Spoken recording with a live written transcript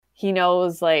he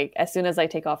knows, like, as soon as I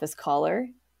take off his collar,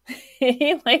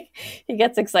 he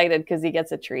gets excited because he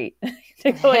gets a treat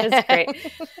to go in his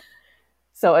crate.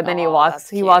 So, and then he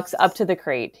walks up to the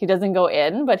crate. He doesn't go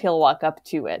in, but he'll walk up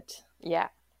to it. Yeah.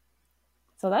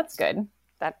 So that's good.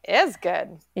 That is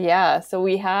good. Yeah. So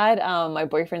we had my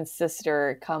boyfriend's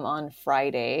sister come on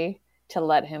Friday to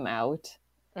let him out.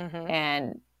 Mm-hmm.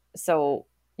 And so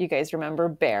you guys remember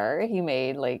Bear? He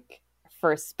made like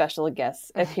first special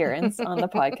guest appearance on the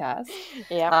podcast.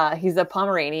 Yeah. He's a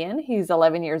Pomeranian. He's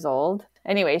 11 years old.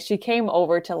 Anyway, she came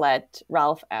over to let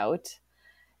Ralph out,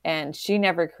 and she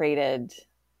never crated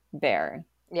Bear.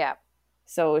 Yeah.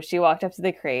 So she walked up to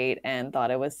the crate and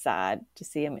thought it was sad to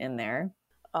see him in there.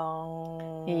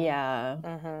 Oh. Yeah.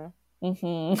 Mm-hmm.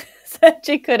 Mm-hmm. Said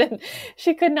she could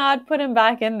not put him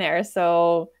back in there.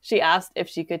 So she asked if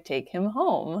she could take him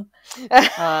home.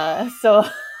 So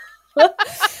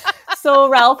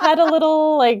Ralph had a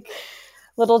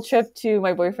little trip to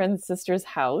my boyfriend's sister's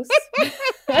house.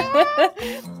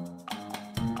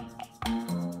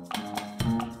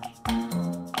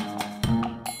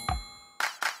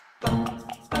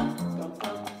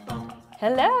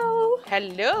 Hello.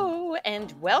 Hello,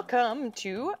 and welcome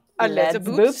to Let's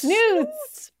Boop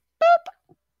Snoots. Boop.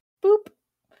 Boop.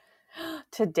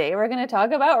 Today we're going to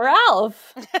talk about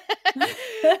Ralph.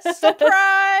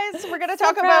 Surprise! We're going to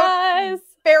talk about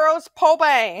Barrow's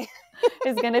Popeye.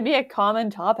 It's going to be a common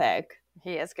topic.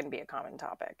 He is going to be a common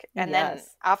topic. And then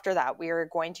after that, we are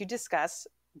going to discuss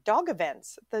dog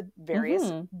events, the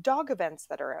various dog events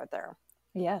that are out there.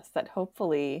 Yes, that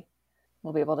hopefully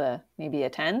we'll be able to maybe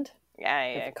attend. Yeah.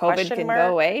 If COVID can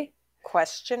go away.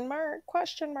 Question mark.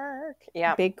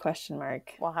 Yeah. Big question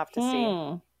mark. We'll have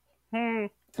to see.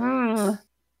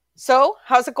 So,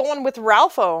 how's it going with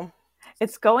Ralpho?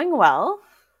 It's going well.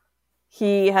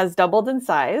 He has doubled in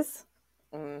size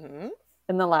in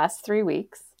the last 3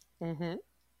 weeks.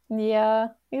 Mm-hmm. Yeah,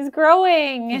 he's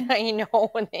growing. I know,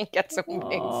 when they get so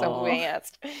big so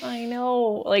fast. I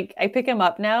know. Like, I pick him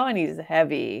up now and he's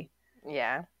heavy.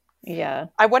 Yeah. Yeah.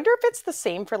 I wonder if it's the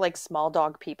same for like small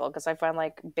dog people, because I find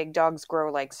like big dogs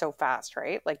grow like so fast,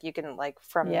 right? Like you can like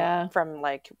from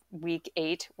like week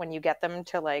 8 when you get them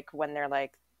to like when they're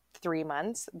like 3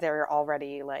 months, they're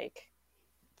already like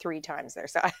 3 times their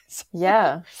size.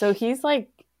 Yeah. So he's like,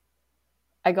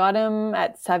 I got him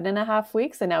at 7.5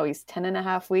 weeks and now he's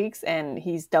 10.5 weeks and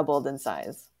he's doubled in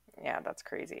size. Yeah, that's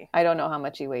crazy. I don't know how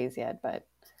much he weighs yet, but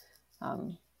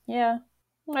yeah.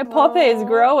 My puppy is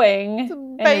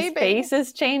growing and his face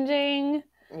is changing.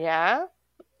 Yeah.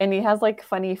 And he has like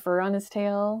funny fur on his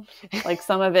tail. Like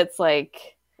some of it's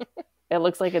like, it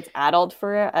looks like it's adult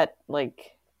fur at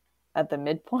the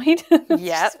midpoint.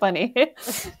 Yeah. It's funny.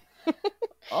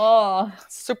 Oh.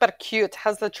 Super cute.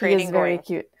 How's the training going? Very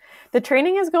cute. The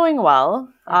training is going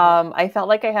well. I felt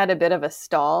like I had a bit of a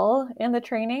stall in the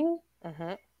training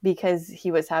because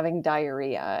he was having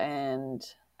diarrhea and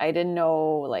I didn't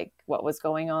know like what was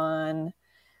going on.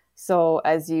 So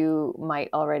as you might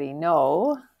already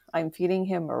know, I'm feeding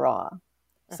him raw.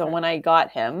 So when I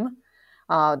got him,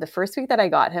 the first week that I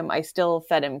got him, I still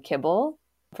fed him kibble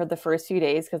for the first few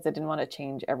days because I didn't want to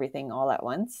change everything all at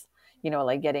once. You know,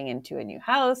 like getting into a new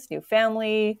house, new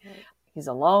family. He's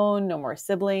alone, no more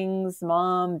siblings,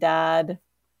 mom, dad.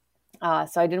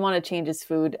 So I didn't want to change his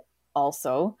food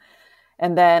also.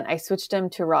 And then I switched him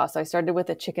to raw. So I started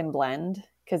with a chicken blend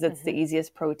because it's the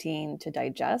easiest protein to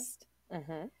digest.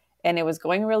 And it was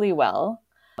going really well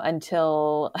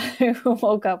until I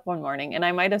woke up one morning. And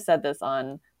I might have said this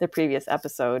on the previous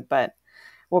episode, but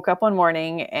woke up one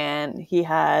morning and he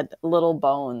had little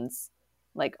bones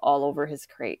like all over his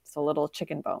crate. So little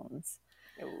chicken bones.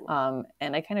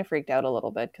 And I kind of freaked out a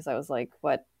little bit because I was like,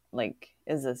 what, like,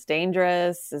 is this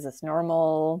dangerous? Is this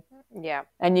normal? Yeah.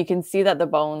 And you can see that the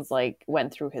bones like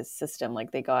went through his system.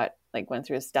 Like went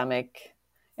through his stomach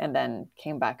and then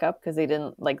came back up because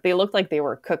they looked like they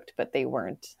were cooked, but they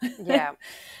weren't. Yeah.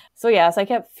 So I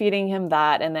kept feeding him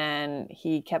that. And then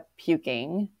he kept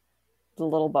puking the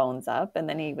little bones up. And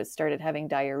then he started having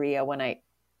diarrhea when I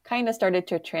kind of started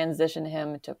to transition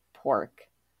him to pork.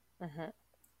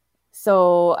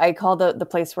 So I called the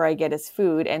place where I get his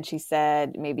food and she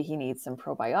said maybe he needs some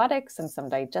probiotics and some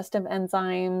digestive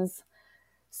enzymes.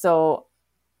 So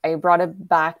I brought it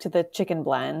back to the chicken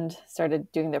blend,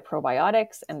 started doing the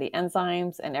probiotics and the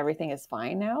enzymes, and everything is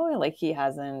fine now. Like he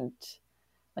hasn't,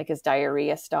 like his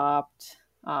diarrhea stopped,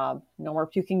 no more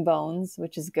puking bones,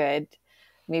 which is good.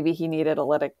 Maybe he needed a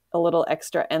little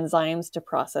extra enzymes to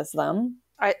process them.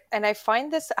 I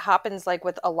find this happens like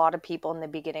with a lot of people in the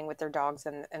beginning with their dogs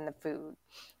and the food.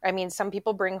 I mean, some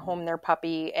people bring home their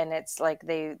puppy and it's like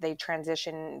they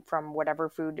transition from whatever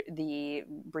food the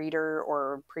breeder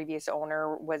or previous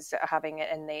owner was having it,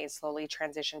 and they slowly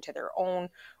transition to their own,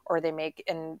 or they make,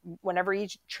 and whenever you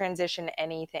transition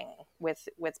anything with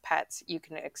pets, you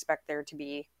can expect there to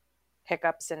be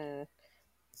hiccups and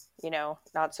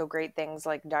not so great things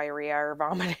like diarrhea or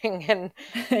vomiting and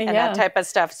that type of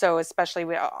stuff. So especially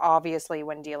obviously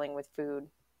when dealing with food.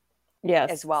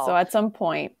 Yes. As well. So at some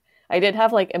point I did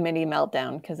have like a mini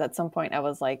meltdown because at some point I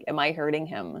was like, am I hurting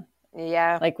him?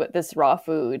 Yeah. Like with this raw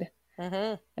food.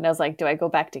 Mm-hmm. And I was like, do I go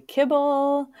back to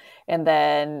kibble? And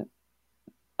then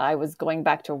I was going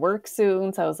back to work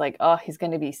soon. So I was like, oh, he's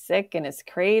going to be sick in his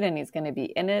crate and he's going to be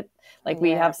in it. Like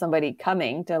we have somebody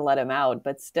coming to let him out,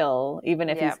 but still, even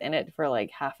if he's in it for like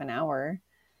half an hour.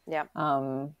 Yeah.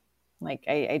 Like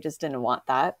I just didn't want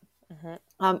that.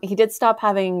 Mm-hmm. He did stop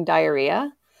having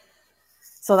diarrhea.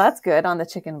 So that's good on the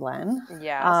chicken blend.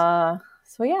 Yeah.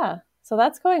 So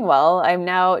that's going well. I'm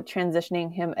now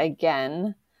transitioning him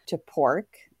again to pork.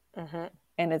 Mm-hmm.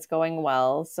 And it's going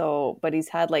well. So, but he's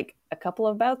had like a couple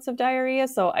of bouts of diarrhea.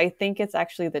 So I think it's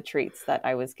actually the treats that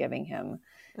I was giving him.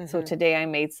 Mm-hmm. So today I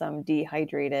made some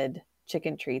dehydrated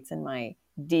chicken treats in my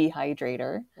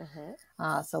dehydrator.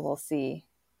 Mm-hmm. So we'll see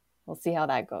how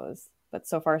that goes. But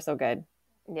so far, so good.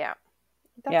 Yeah.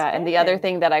 That's good. And the other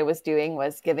thing that I was doing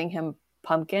was giving him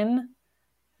pumpkin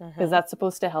because that's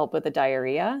supposed to help with the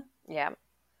diarrhea. Yeah.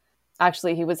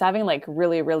 Actually, he was having like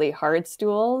really, really hard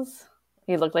stools.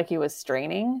 He looked like he was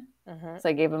straining. Mm-hmm. So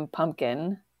I gave him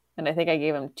pumpkin. And I think I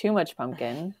gave him too much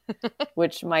pumpkin,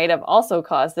 which might have also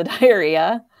caused the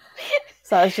diarrhea.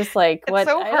 So I was just like, what? It's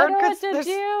so hard because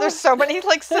there's so many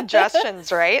like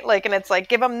suggestions, right? Like, and it's like,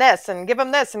 give him this and give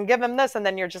him this and give him this. And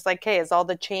then you're just like, okay, is all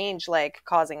the change like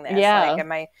causing this? Yeah.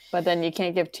 Like, but then you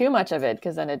can't give too much of it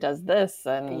because then it does this.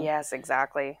 And yes,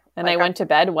 exactly. And like, I went to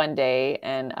bed one day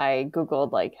and I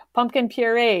Googled like pumpkin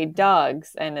puree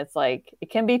dogs. And it's like, it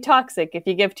can be toxic if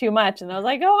you give too much. And I was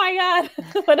like, oh my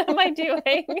God, what am I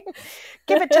doing?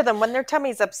 Give it to them when their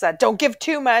tummy's upset. Don't give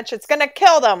too much. It's going to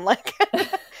kill them. Like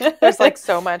there's like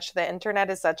so much. The internet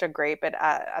is such a great, but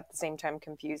at the same time,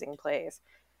 confusing place.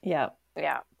 Yeah.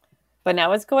 Yeah. But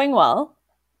now it's going well.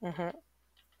 Mm-hmm.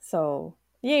 So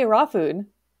yay, raw food.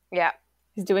 Yeah.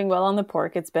 He's doing well on the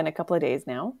pork. It's been a couple of days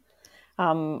now.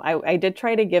 I did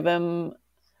try to give him,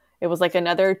 it was like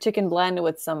another chicken blend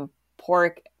with some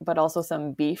pork, but also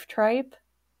some beef tripe.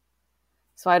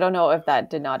 So I don't know if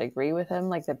that did not agree with him,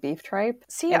 like the beef tripe.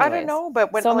 See, anyways, I don't know,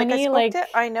 but when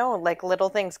I know like little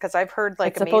things because I've heard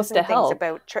like amazing things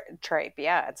about tripe.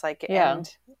 Yeah, it's like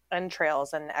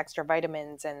entrails and extra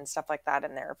vitamins and stuff like that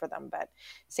in there for them. But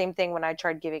same thing when I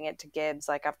tried giving it to Gibbs,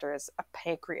 like after his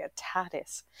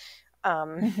pancreatitis.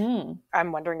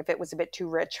 I'm wondering if it was a bit too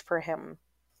rich for him.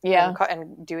 Yeah.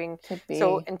 And doing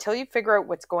so until you figure out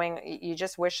what's going, you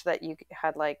just wish that you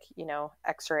had like,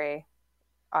 x-ray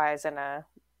eyes and a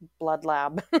blood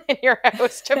lab in your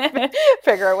house to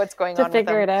figure out what's going on with them.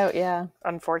 To figure it out, yeah.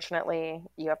 Unfortunately,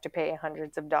 you have to pay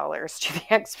hundreds of dollars to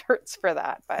the experts for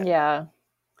that. But yeah.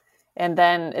 And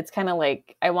then it's kind of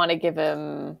like I want to give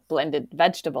him blended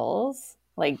vegetables,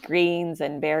 like greens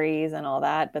and berries and all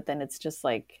that. But then it's just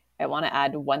like I want to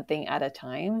add one thing at a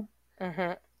time.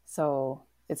 Mm-hmm. So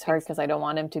it's hard because I don't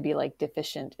want him to be like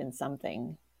deficient in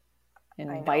something,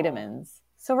 in vitamins.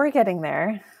 So we're getting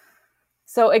there.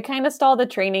 So it kind of stalled the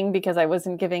training because I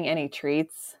wasn't giving any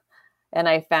treats. And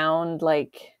I found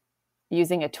like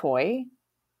using a toy,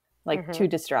 like too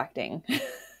distracting.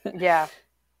 Yeah.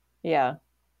 Yeah.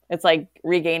 It's like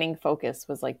regaining focus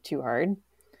was like too hard.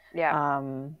 Yeah.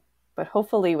 But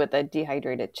hopefully with the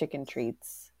dehydrated chicken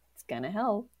treats, it's going to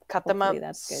help. Cut them up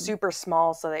super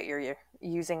small so that you're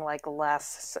using like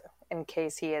less in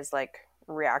case he is like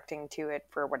reacting to it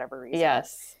for whatever reason.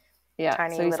 Yes. Yeah.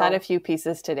 Tiny so he's had a few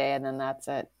pieces today and then that's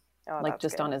it. Like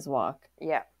just good. On his walk.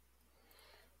 Yeah.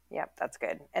 Yeah, that's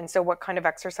good. And so what kind of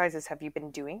exercises have you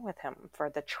been doing with him for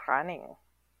the training?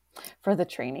 For the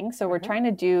training? So we're trying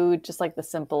to do just like the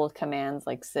simple commands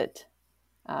like sit,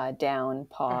 down,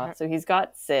 paw. So he's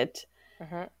got sit,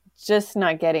 just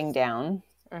not getting down.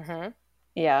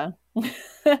 Yeah.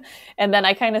 And then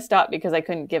I kind of stopped because I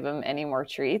couldn't give him any more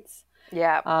treats.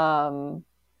 Yeah.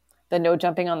 The no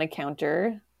jumping on the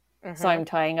counter. So I'm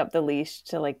tying up the leash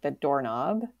to like the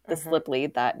doorknob, the slip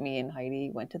lead that me and Heidi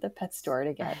went to the pet store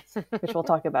to get, which we'll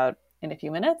talk about in a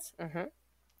few minutes.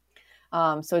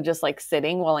 So just like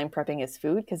sitting while I'm prepping his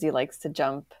food because he likes to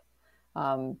jump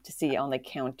to see on the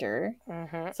counter.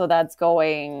 So that's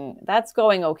going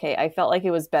okay. I felt like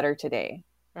it was better today.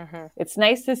 It's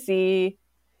nice to see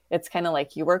it's kind of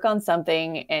like you work on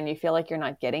something and you feel like you're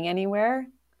not getting anywhere.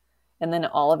 And then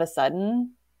all of a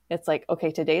sudden it's like, okay,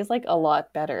 today's like a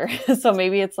lot better. So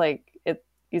maybe it's like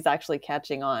he's actually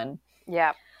catching on.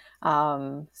 Yeah.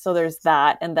 So there's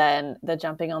that. And then the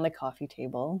jumping on the coffee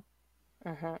table.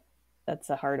 Mm-hmm. That's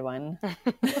a hard one.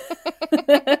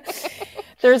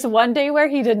 There's one day where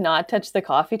he did not touch the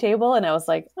coffee table and I was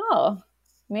like, oh,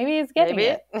 maybe he's getting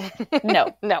it.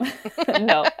 No.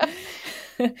 No.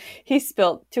 He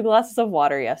spilled 2 glasses of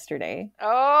water yesterday.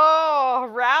 Oh,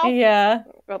 Ralph. Yeah.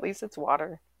 Well, at least it's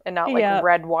water and not like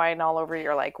red wine all over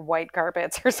your like white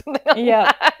carpets or something like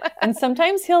that. And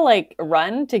sometimes he'll like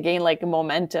run to gain like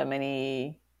momentum and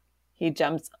he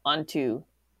jumps onto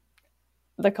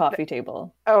the coffee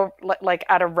table. Oh, like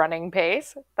at a running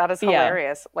pace? That is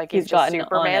hilarious. Like he's just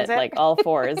Superman's it? Like all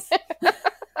fours.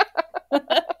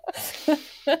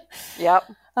 Yep.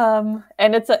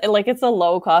 And it's a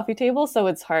low coffee table, so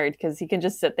it's hard because he can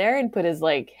just sit there and put his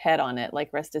like head on it,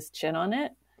 like rest his chin on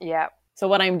it. Yeah. So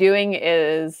what I'm doing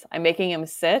is I'm making him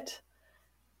sit,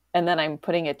 and then I'm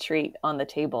putting a treat on the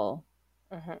table,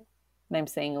 and I'm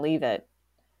saying leave it,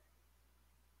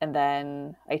 and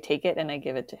then I take it and I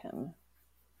give it to him,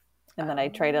 and then I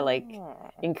try to like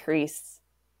increase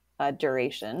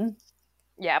duration.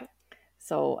 Yeah.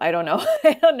 So I don't know.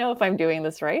 I don't know if I'm doing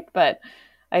this right, but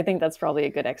I think that's probably a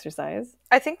good exercise.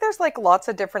 I think there's like lots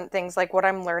of different things, like what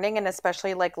I'm learning, and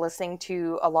especially like listening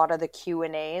to a lot of the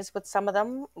Q&As with some of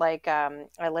them. Like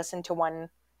I listened to one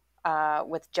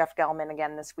with Jeff Gellman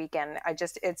again this weekend.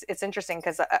 It's interesting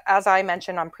because as I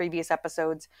mentioned on previous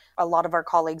episodes, a lot of our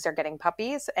colleagues are getting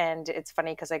puppies, and it's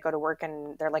funny because I go to work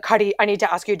and they're like, Heidi, I need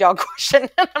to ask you a dog question.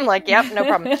 And I'm like, yep, no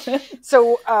problem.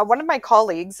 So one of my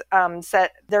colleagues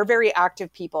said they're very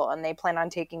active people and they plan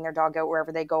on taking their dog out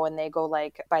wherever they go, and they go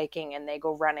like biking and they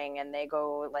go running and they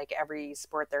go like every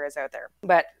sport there is out there.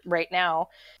 But right now,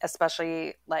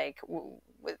 especially like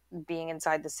with being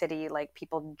inside the city, like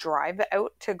people drive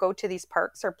out to go to these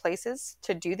parks or places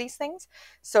to do these things.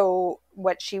 So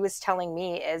what she was telling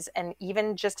me is, and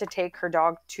even just to take her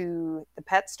dog to the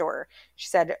pet store, she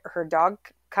said her dog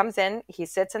comes in, he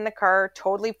sits in the car,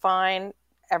 totally fine,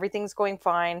 everything's going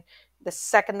fine. The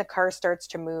second the car starts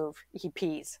to move, he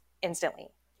pees instantly.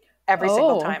 Every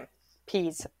single time.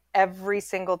 Pees every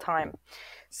single time.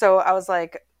 So I was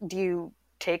like, do you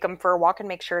take him for a walk and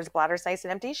make sure his bladder's nice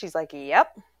and empty? She's like,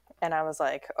 yep. And I was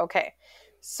like, okay.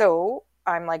 So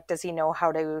I'm like, does he know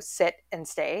how to sit and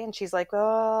stay? And she's like,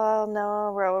 oh,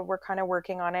 no, we're kind of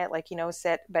working on it. Like,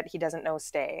 sit, but he doesn't know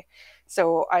stay.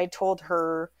 So I told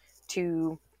her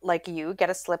to, like you, get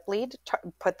a slip lead,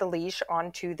 put the leash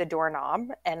onto the doorknob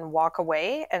and walk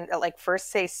away. And like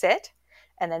first say sit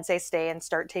and then say stay and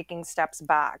start taking steps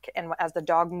back. And as the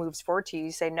dog moves forward to you,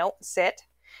 you say, no, sit.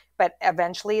 But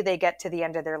eventually they get to the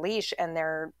end of their leash and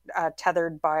they're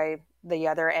tethered by the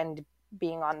other end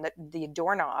being on the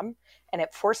doorknob, and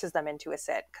it forces them into a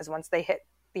sit, because once they hit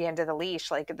the end of the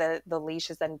leash, like the leash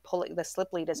is then pulling, the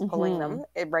slip lead is pulling them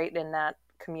right in that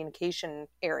communication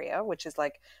area, which is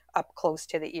like up close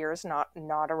to the ears, not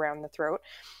around the throat.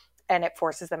 And it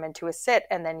forces them into a sit,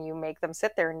 and then you make them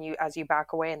sit there, and as you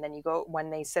back away, and then you go, when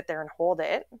they sit there and hold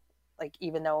it, like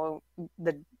even though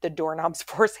the doorknob's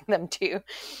forcing them to,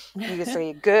 you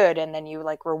say good, and then you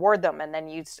like reward them, and then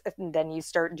you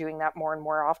start doing that more and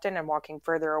more often and walking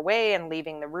further away and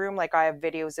leaving the room. Like I have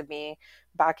videos of me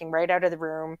backing right out of the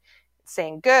room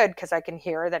saying good because I can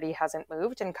hear that he hasn't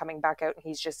moved, and coming back out and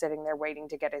he's just sitting there waiting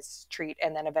to get his treat.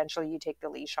 And then eventually you take the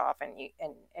leash off and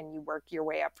you work your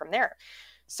way up from there.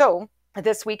 So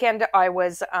this weekend I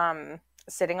was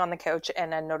sitting on the couch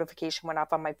and a notification went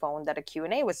up on my phone that a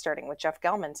Q&A was starting with Jeff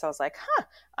Gellman. So I was like,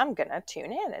 I'm going to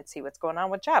tune in and see what's going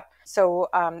on with Jeff. So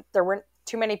there weren't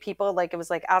too many people. Like it was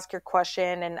like, ask your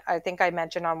question. And I think I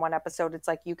mentioned on one episode, it's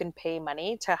like you can pay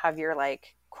money to have your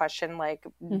like question like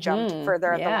jumped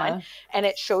further up the line, and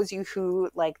it shows you who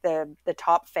like the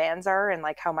top fans are and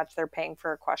like how much they're paying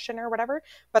for a question or whatever.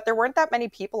 But there weren't that many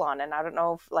people on, and I don't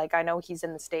know if, like, I know he's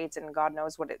in the States and God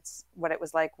knows what it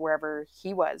was like wherever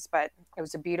he was, but it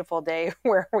was a beautiful day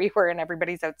where we were and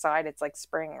everybody's outside. It's like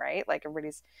spring, right? Like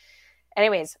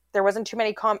anyways, there wasn't too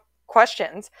many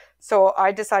questions, so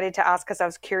I decided to ask because I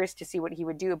was curious to see what he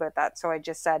would do about that. So I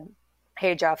just said,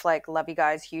 hey Jeff, like, love you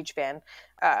guys, huge fan,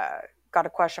 got a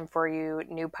question for you.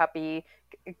 New puppy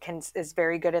is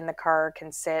very good in the car, can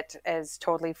sit, is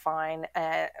totally fine.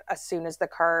 As soon as the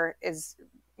car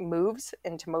moves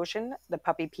into motion, the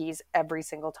puppy pees every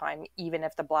single time, even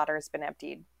if the bladder has been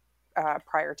emptied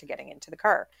prior to getting into the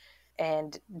car.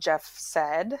 And Jeff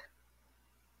said,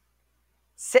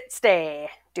 sit stay,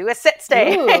 do a sit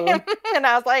stay. And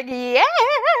I was like, yeah.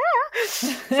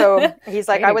 So he's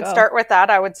like, I would start with that.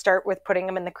 I would start with putting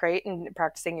him in the crate and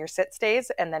practicing your sit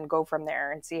stays and then go from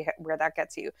there and see where that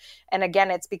gets you. And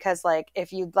again, it's because like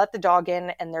if you let the dog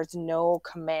in and there's no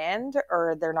command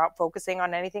or they're not focusing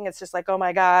on anything, it's just like, oh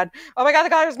my God, the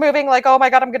dog is moving. Like, oh my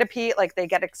God, I'm going to pee. Like they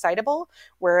get excitable.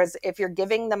 Whereas if you're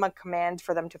giving them a command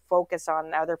for them to focus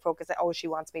on, now they're focusing, oh, she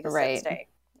wants me to sit stay.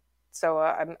 So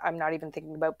I'm not even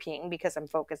thinking about peeing because I'm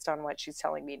focused on what she's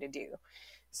telling me to do.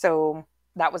 So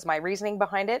that was my reasoning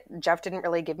behind it. Jeff didn't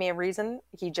really give me a reason.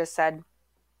 He just said,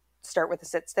 start with a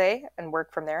sit stay and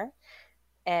work from there.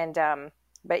 And,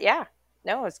 but yeah,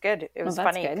 no, it was good. It was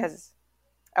funny because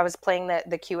I was playing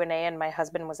the Q&A and my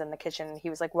husband was in the kitchen. He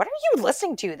was like, what are you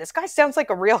listening to? This guy sounds like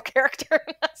a real character.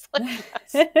 And I was like,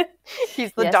 yes.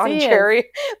 He's the Don Cherry,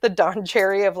 the Don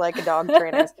Cherry of like dog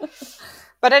trainers.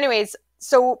 But anyways,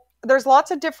 so there's lots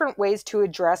of different ways to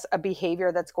address a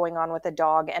behavior that's going on with a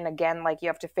dog. And again, like you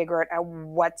have to figure out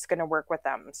what's going to work with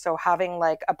them. So having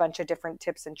like a bunch of different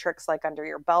tips and tricks like under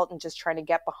your belt and just trying to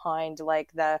get behind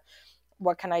like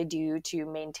what can I do to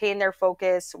maintain their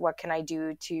focus? What can I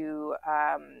do to,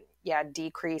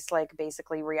 decrease like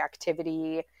basically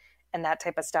reactivity and that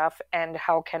type of stuff? And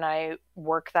how can I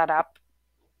work that up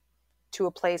to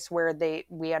a place where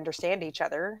we understand each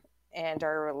other and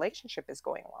our relationship is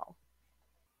going well?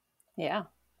 Yeah.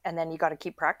 And then you got to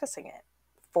keep practicing it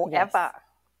forever.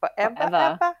 Yes.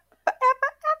 Forever.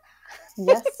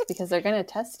 Yes, because they're going to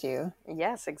test you.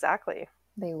 Yes, exactly.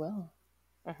 They will.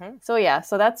 Mm-hmm.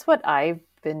 So that's what I've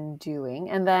been doing.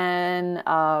 And then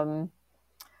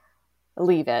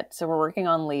Leave It. So we're working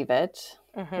on Leave It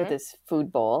with this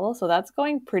food bowl. So that's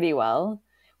going pretty well.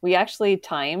 We actually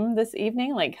timed this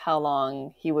evening, like how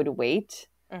long he would wait.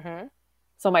 Mm-hmm.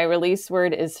 So my release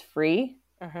word is free.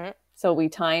 Mm-hmm. So we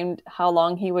timed how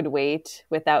long he would wait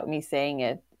without me saying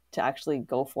it to actually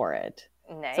go for it.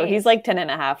 Nice. So he's like 10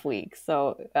 and a half weeks.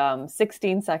 So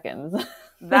 16 seconds.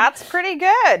 That's pretty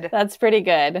good. That's pretty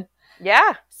good.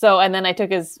 Yeah. So, and then I took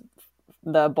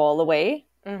the bowl away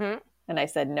and I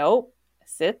said, nope,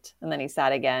 sit. And then he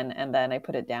sat again and then I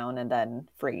put it down and then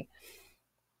free.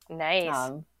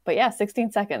 Nice. But yeah,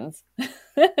 16 seconds.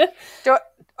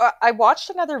 I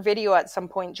watched another video at some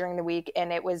point during the week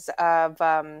and it was of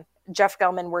Jeff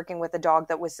Gellman working with a dog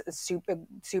that was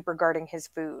super guarding his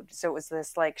food. So it was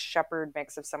this like shepherd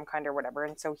mix of some kind or whatever.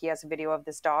 And so he has a video of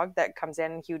this dog that comes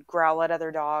in. He would growl at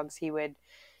other dogs. He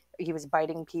was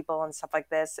biting people and stuff like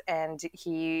this. And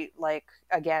he like,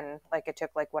 again, like it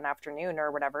took like one afternoon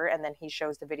or whatever. And then he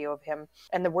shows the video of him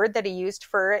and the word that he used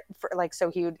for it, so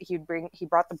he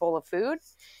brought the bowl of food.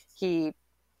 He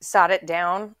sat it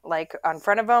down like on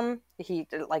front of him. He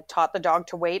like taught the dog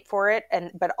to wait for it.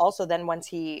 But also then once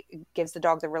he gives the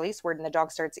dog the release word and the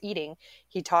dog starts eating,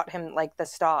 he taught him like the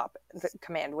stop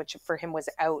command, which for him was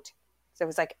out. So it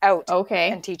was like out. Okay.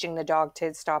 And teaching the dog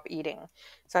to stop eating.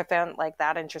 So I found like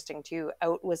that interesting too.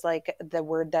 Out was like the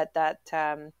word that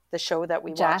the show that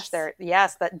we watched there.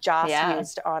 Yes. That Joss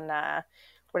used on,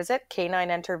 what is it?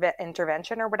 Canine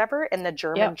intervention or whatever in the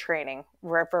German training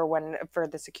for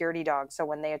the security dogs. So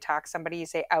when they attack somebody, you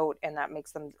say out and that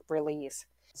makes them release.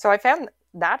 So I found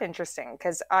that interesting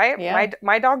because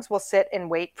my dogs will sit and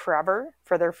wait forever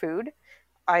for their food.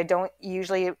 I don't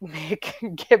usually make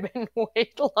Gibbon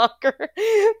wait longer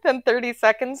than 30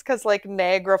 seconds because like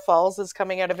Niagara Falls is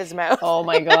coming out of his mouth. Oh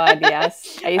my God,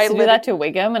 yes. I used to do that to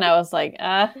Wiggum and I was like,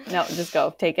 no, just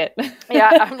go, take it.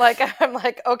 Yeah, I'm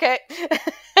like, okay.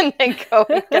 And then go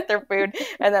and get their food.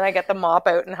 And then I get the mop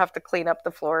out and have to clean up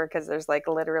the floor because there's like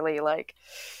literally like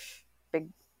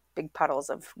big puddles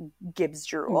of Gibbs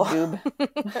drool.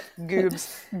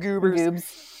 Goobs.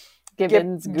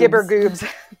 Gibbons. Gibber goobs.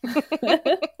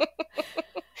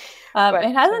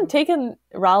 It hasn't taken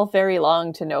Ralph very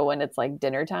long to know when it's like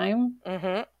dinner time.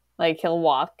 Mm-hmm. Like he'll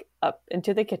walk up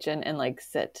into the kitchen and like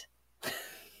sit.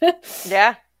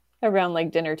 Yeah. Around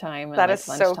like dinner time. And, that like, is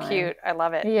so cute. I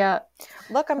love it. Yeah.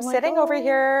 Look, I'm sitting over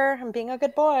here. I'm being a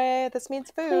good boy. This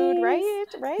means food, Please.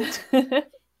 right? If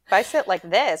I sit like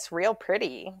this, real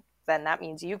pretty, then that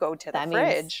means you go to the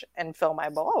fridge and fill my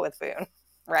bowl with food.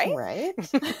 Right? Right.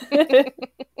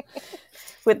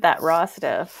 With that raw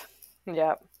stuff.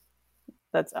 Yeah.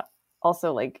 That's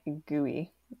also like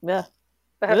gooey. Ugh.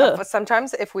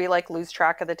 Sometimes if we like lose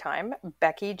track of the time,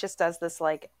 Becky just does this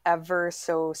like ever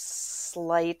so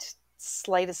slightest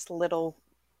little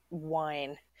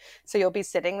whine. So you'll be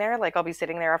sitting there, like I'll be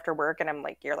sitting there after work and I'm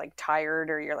like, you're like tired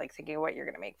or you're like thinking what you're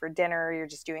going to make for dinner. Or you're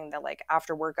just doing the like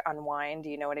after work unwind. Do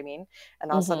you know what I mean?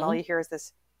 And all of a sudden all you hear is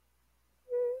this.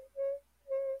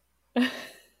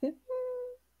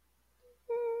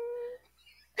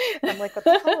 I'm like, what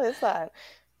the hell is that?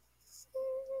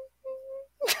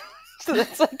 So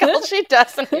that's like all she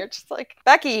does, and you're just like,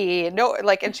 Becky, no,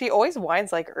 like, and she always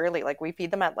whines like early. Like we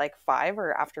feed them at like 5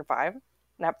 or after 5,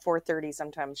 and at 4:30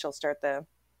 sometimes she'll start the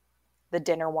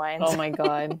dinner whines. Oh my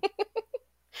God.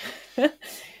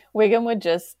 Wiggum would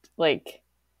just like,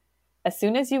 as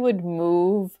soon as you would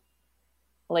move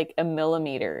like a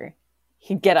millimeter,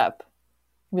 he'd get up,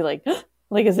 be like,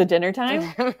 like, is it dinner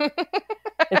time?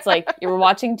 It's like you were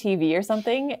watching TV or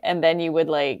something, and then you would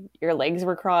like, your legs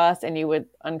were crossed, and you would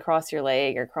uncross your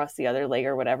leg or cross the other leg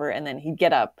or whatever, and then he'd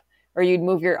get up, or you'd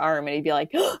move your arm, and he'd be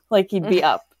like, like he'd be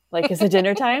up, like, is it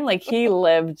dinner time? Like he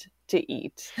lived to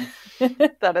eat.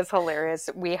 That is hilarious.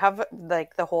 We have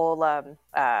like the whole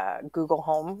Google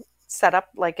Home set up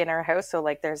like in our house, so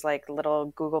like there's like little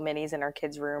Google Minis in our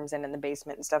kids' rooms and in the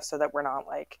basement and stuff, so that we're not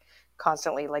like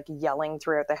constantly like yelling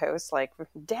throughout the house like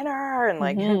dinner and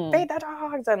like feed the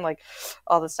dogs and like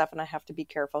all this stuff. And I have to be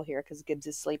careful here because Gibbs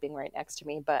is sleeping right next to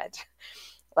me, but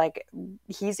like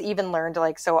he's even learned,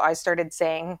 like, so I started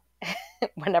saying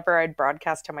whenever I'd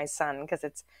broadcast to my son, because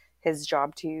it's his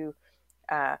job to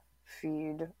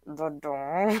feed the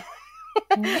dog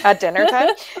at dinner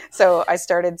time. So I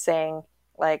started saying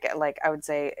like I would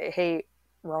say, hey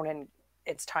Ronan,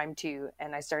 it's time to,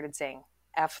 and I started saying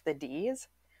F the D's,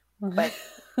 but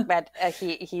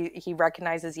he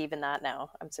recognizes even that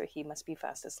now. So he must be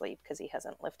fast asleep because he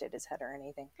hasn't lifted his head or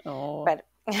anything. Oh.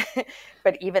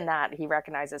 But even that he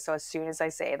recognizes. So as soon as I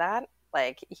say that,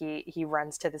 like he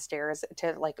runs to the stairs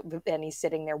to like, and he's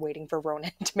sitting there waiting for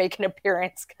Ronan to make an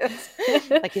appearance, because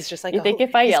like he's just like, you think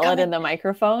if I yell it in the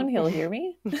microphone he'll hear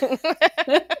me?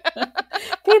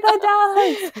 Feed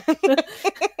the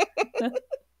dogs.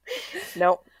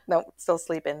 Nope, still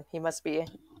sleeping. He must be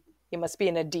in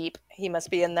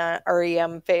the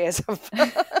REM phase of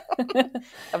sleeping.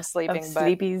 Of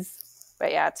sleepies.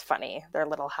 But yeah, it's funny. Their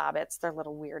little habits, their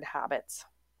little weird habits.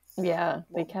 Yeah,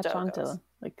 they catch on to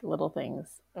like little things.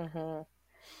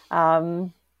 Mm-hmm.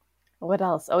 What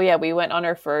else? Oh yeah, we went on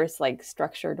our first like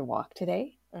structured walk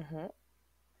today. Mm-hmm.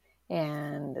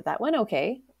 And that went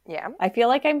okay. Yeah. I feel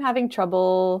like I'm having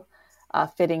trouble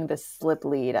fitting the slip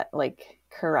lead like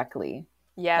correctly.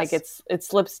 Yes. Like it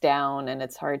slips down and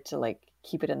it's hard to like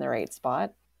keep it in the right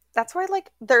spot. That's why like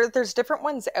there's different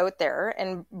ones out there,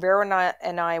 and Vera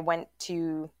and I went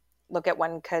to look at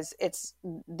one because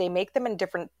they make them in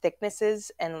different thicknesses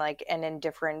and in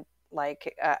different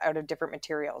like out of different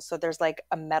materials. So there's like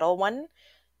a metal one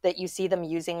that you see them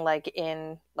using like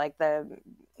in like the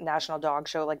National Dog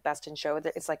Show, like Best in Show.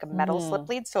 It's like a metal slip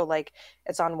lead, so like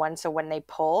it's on one, so when they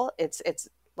pull, it's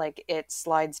like it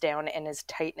slides down and is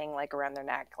tightening like around their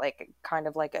neck, like kind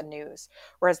of like a noose.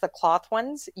 Whereas the cloth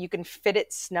ones, you can fit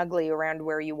it snugly around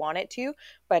where you want it to,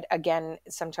 but again,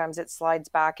 sometimes it slides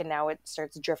back and now it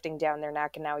starts drifting down their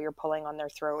neck, and now you're pulling on their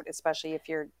throat, especially if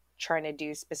you're trying to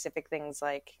do specific things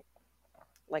like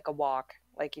a walk,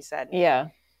 like you said.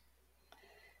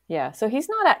 Yeah, so he's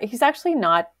actually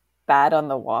not bad on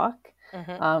the walk.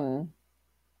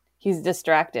 He's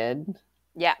distracted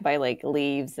by like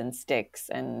leaves and sticks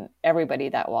and everybody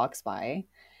that walks by.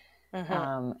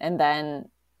 And then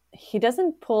he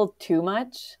doesn't pull too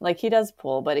much. Like he does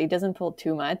pull, but he doesn't pull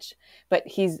too much, but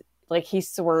he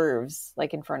swerves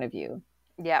like in front of you.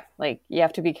 Yeah. Like you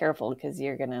have to be careful because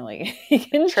you're going to like, he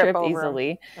can trip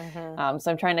easily. So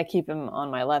I'm trying to keep him on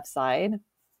my left side.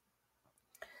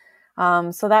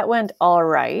 So that went all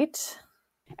right.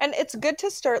 And it's good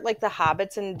to start like the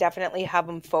habits and definitely have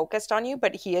him focused on you,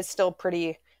 but he is still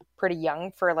pretty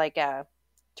young for like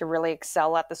to really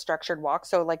excel at the structured walk.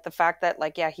 So like the fact that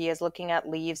like, yeah, he is looking at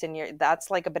leaves, and that's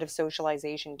like a bit of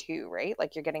socialization too, right?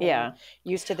 Like you're getting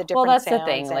used to the different sounds. Well, that's the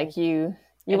thing. Like you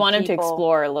want him to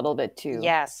explore a little bit too.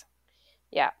 Yes.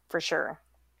 Yeah, for sure.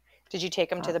 Did you take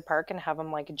him to the park and have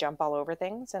him like jump all over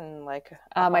things and like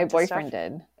my boyfriend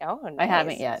did. Oh, nice. I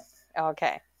haven't yet.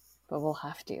 Okay. But we'll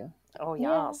have to. Oh,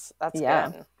 yes. That's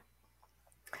good.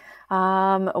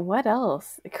 What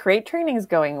else? Crate training is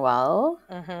going well.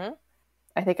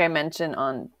 I think I mentioned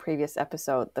on previous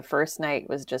episode, the first night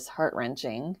was just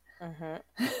heart-wrenching.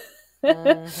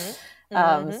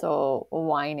 So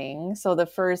whining. So the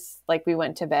first, like we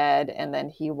went to bed and then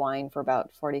he whined for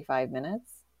about 45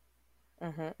 minutes.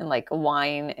 And like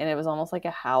whine, and it was almost like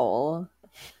a howl.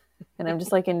 And I'm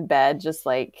just like in bed, just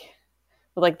like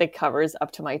with like the covers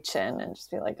up to my chin, and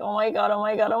just be like, oh my God, oh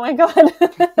my God, oh my God.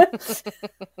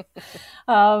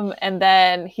 And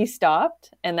then he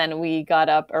stopped, and then we got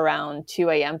up around 2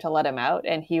 a.m. to let him out,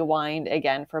 and he whined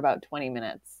again for about 20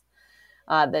 minutes.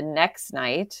 The next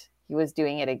night he was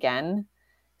doing it again.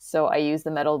 So I used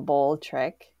the metal bowl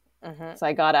trick. So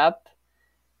I got up,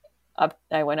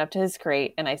 I went up to his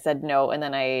crate and I said no. And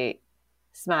then I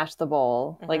smash the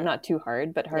bowl, like not too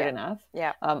hard, but hard enough,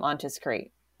 onto his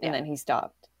crate. And then he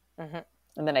stopped.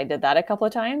 And then I did that a couple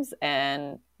of times,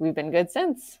 and we've been good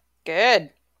since. Good.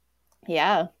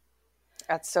 Yeah.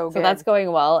 That's so good. So that's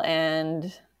going well.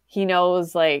 And he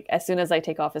knows, like, as soon as I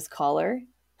take off his collar,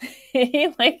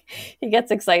 he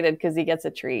gets excited because he gets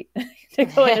a treat to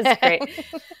go in his crate.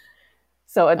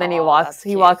 So, and then he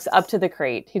walks up to the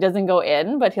crate. He doesn't go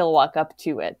in, but he'll walk up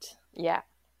to it. Yeah.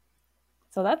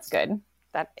 So that's good.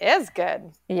 That is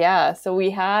good. Yeah. So we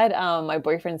had my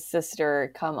boyfriend's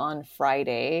sister come on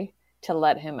Friday to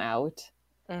let him out.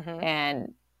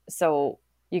 And so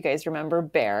you guys remember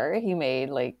Bear? He made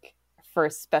like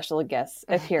first special guest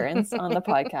appearance on the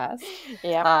podcast.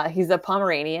 Yeah. He's a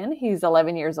Pomeranian. He's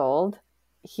 11 years old.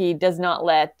 He does not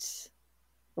let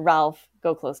Ralph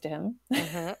go close to him.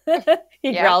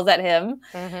 He growls at him.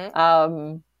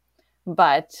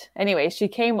 But anyway, she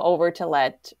came over to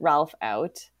let Ralph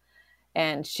out,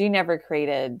 and she never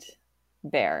crated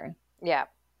Bear. Yeah.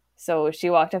 So she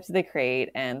walked up to the crate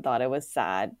and thought it was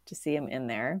sad to see him in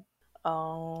there.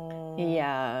 Oh.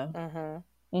 Yeah.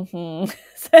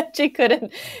 Said she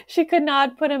could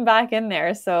not put him back in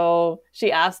there. So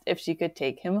she asked if she could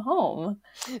take him home.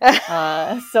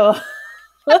 So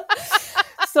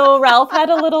Ralph had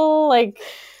a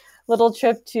little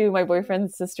trip to my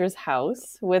boyfriend's sister's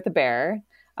house with Bear.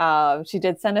 She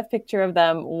did send a picture of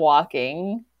them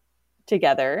walking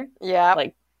together. Yeah.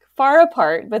 Like far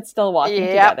apart, but still walking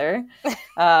together.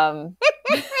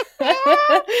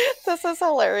 This is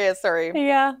hilarious. Sorry.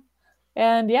 Yeah.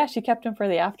 And yeah, she kept him for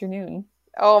the afternoon.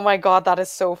 Oh my God, that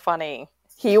is so funny.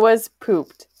 He was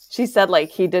pooped. She said like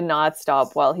he did not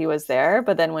stop while he was there,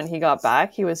 but then when he got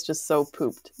back, he was just so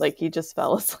pooped. Like he just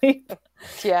fell asleep.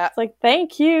 Yeah. It's like,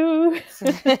 thank you.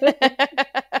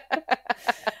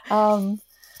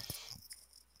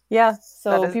 Yeah.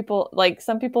 So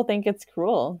some people think it's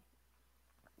cruel.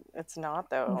 It's not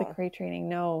though. The crate training.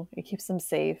 No, it keeps them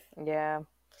safe. Yeah.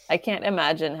 I can't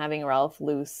imagine having Ralph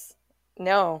loose.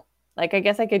 No. Like, I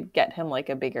guess I could get him like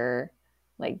a bigger,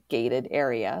 like gated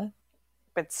area.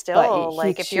 But still,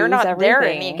 like if you're not there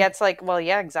and he gets like, well,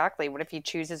 yeah, exactly. What if he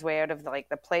chews his way out of like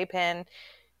the playpen?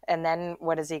 And then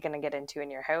what is he going to get into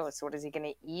in your house? What is he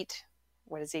going to eat?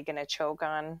 What is he going to choke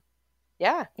on?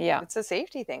 Yeah. Yeah. It's a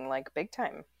safety thing, like big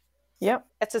time. Yep.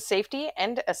 It's a safety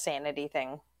and a sanity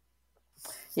thing.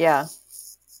 Yeah.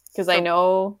 Because I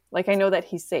know that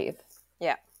he's safe.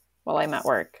 Yeah. While I'm at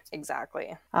work.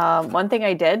 Exactly. One thing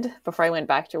I did before I went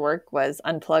back to work was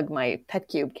unplug my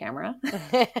PetCube camera.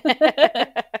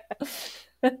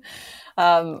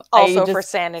 Also for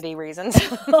sanity reasons.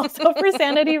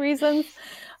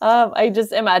 I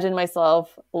just imagine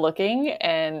myself looking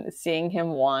and seeing him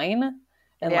whine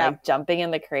and like jumping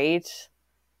in the crate.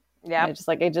 Yeah.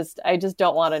 I just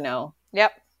don't want to know.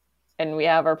 Yep. And we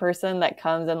have our person that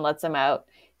comes and lets him out,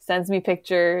 sends me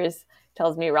pictures,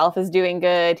 tells me Ralph is doing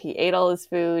good. He ate all his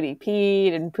food. He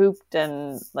peed and pooped,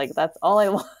 and like that's all I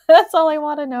want. That's all I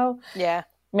want to know. Yeah.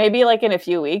 Maybe like in a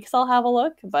few weeks I'll have a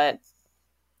look, but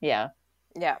yeah.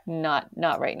 Yeah. Not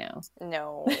right now.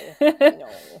 No.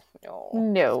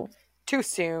 No. Too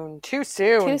soon.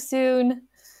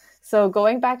 So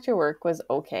going back to work was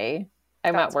okay.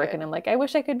 I'm at work and I'm like, I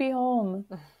wish I could be home.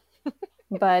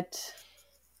 But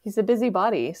he's a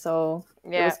busybody, so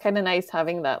it was kind of nice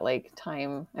having that like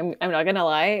time. I'm not gonna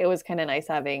lie, it was kind of nice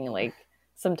having like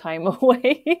some time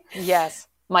away. Yes,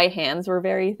 my hands were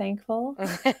very thankful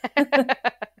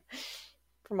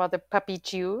from all the puppy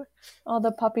chew. So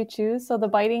the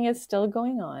biting is still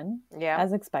going on,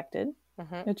 as expected,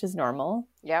 which is normal.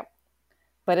 Yep,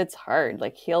 but it's hard.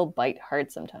 Like he'll bite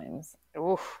hard sometimes.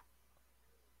 Oof,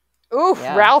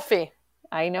 yeah. Ralphie.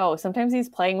 I know. Sometimes he's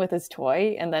playing with his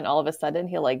toy and then all of a sudden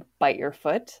he'll like bite your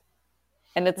foot.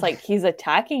 And it's like he's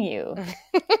attacking you.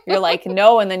 You're like,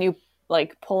 no. And then you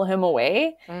like pull him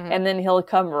away and then he'll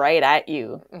come right at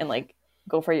you and like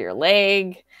go for your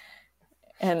leg.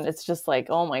 And it's just like,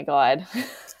 oh my God.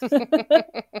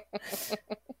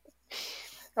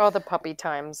 Oh, the puppy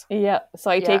times. Yeah.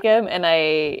 So I take him and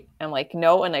I'm like,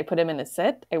 no. And I put him in a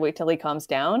sit. I wait till he calms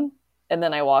down and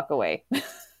then I walk away.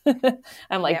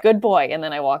 I'm like, good boy. And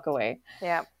then I walk away.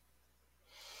 Yeah.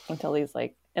 Until he's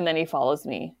like, and then he follows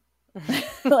me.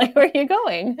 Like, where are you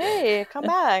going? Hey, come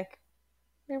back.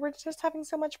 We were just having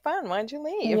so much fun. Why'd you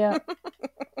leave? Yeah.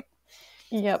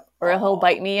 Yep. Or he'll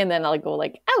bite me and then I'll go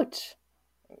like, ouch.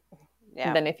 Yeah.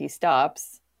 And then if he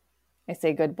stops, I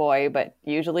say good boy. But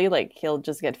usually like he'll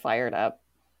just get fired up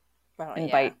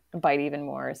and bite even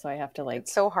more. So I have to like.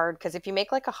 It's so hard because if you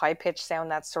make like a high pitched sound,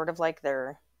 that's sort of like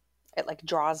it like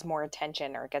draws more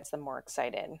attention or gets them more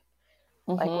excited.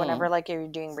 Like whenever like you're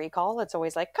doing recall, it's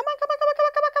always like, come on, come on, come on, come on,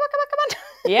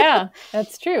 Yeah,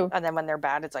 that's true. And then when they're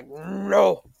bad, it's like,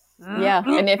 no. Yeah.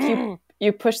 And if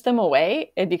you push them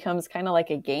away, it becomes kind of like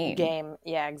a game.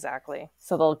 Yeah, exactly.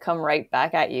 So they'll come right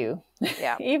back at you.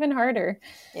 Yeah. Even harder.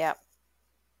 Yeah.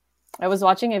 I was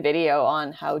watching a video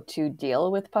on how to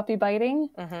deal with puppy biting.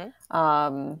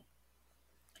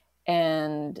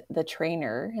 And the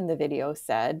trainer in the video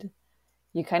said,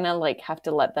 you kind of like have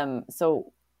to let them,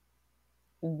 so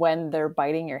when they're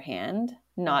biting your hand,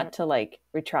 not to like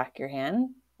retract your hand,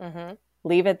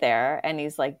 leave it there. And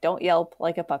he's like, don't yelp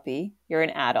like a puppy. You're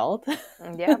an adult.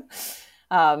 Yeah.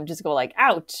 Just go like,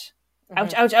 ouch,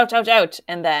 ouch, ouch, ouch, ouch, ouch.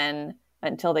 And then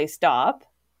until they stop.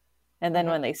 And then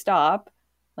when they stop,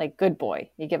 like, good boy,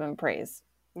 you give him praise.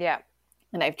 Yeah.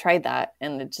 And I've tried that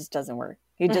and it just doesn't work.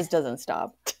 He just doesn't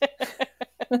stop.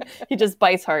 He just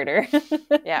bites harder.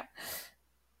 Yeah.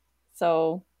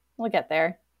 So we'll get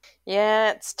there.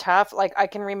 Yeah, it's tough. Like I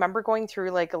can remember going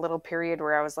through like a little period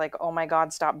where I was like, "Oh my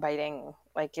God, stop biting!"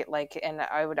 And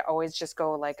I would always just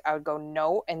go like, I would go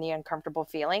no, and the uncomfortable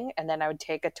feeling, and then I would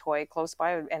take a toy close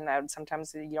by, and I would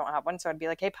sometimes you don't have one, so I'd be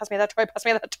like, "Hey, pass me that toy,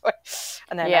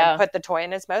 and then I'd put the toy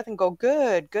in his mouth and go,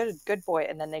 "Good boy,"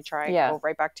 and then they go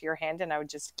right back to your hand, and I would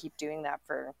just keep doing that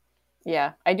for.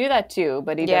 Yeah, I do that too,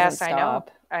 but he doesn't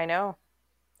stop. I know.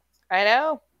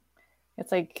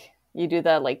 It's like you do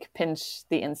the like pinch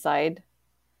the inside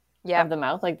of the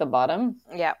mouth, like the bottom.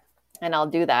 Yeah. And I'll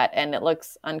do that and it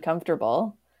looks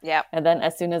uncomfortable. Yeah. And then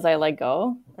as soon as I let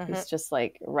go, he's just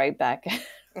like right back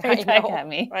at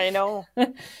me. I know.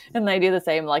 And I do the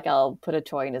same, like I'll put a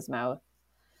toy in his mouth.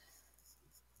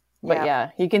 But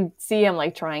yeah, you can see him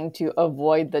like trying to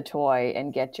avoid the toy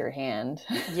and get your hand.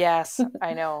 Yes,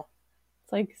 I know.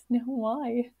 It's like, no,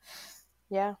 why?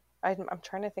 Yeah. I'm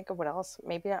trying to think of what else.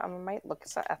 Maybe I might look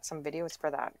at some videos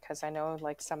for that because I know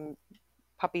like some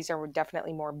puppies are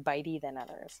definitely more bitey than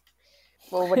others.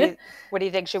 Well, what do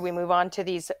you think? Should we move on to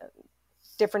these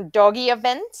different doggy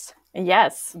events?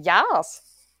 Yes. Yes.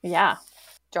 Yeah.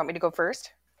 Do you want me to go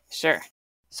first? Sure.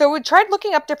 So we tried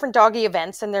looking up different doggy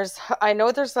events, and I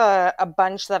know there's a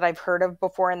bunch that I've heard of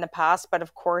before in the past, but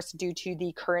of course, due to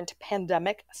the current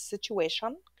pandemic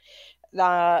situation,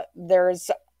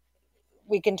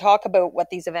 we can talk about what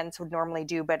these events would normally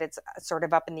do, but it's sort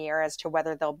of up in the air as to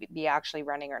whether they'll be actually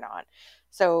running or not.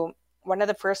 So one of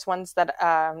the first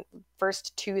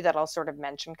two that I'll sort of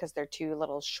mention, because they're two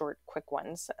little short, quick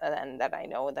ones, and that I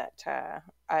know that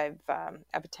I've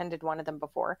attended one of them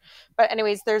before. But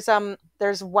anyways, there's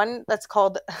one that's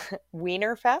called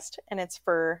Wiener Fest, and it's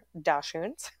for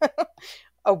Dachshunds,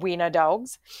 Wiener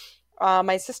dogs.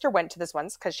 My sister went to this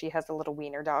once because she has a little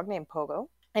wiener dog named Pogo.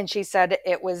 And she said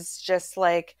it was just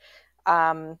like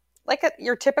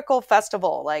your typical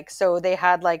festival. Like, so they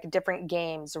had like different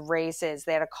games, races.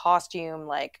 They had a costume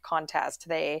like contest.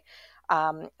 They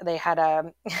had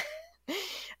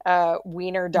a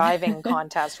wiener diving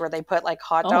contest where they put like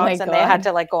hot dogs and they had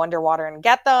to like go underwater and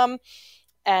get them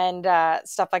and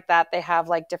stuff like that. They have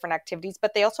like different activities,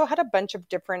 but they also had a bunch of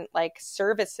different like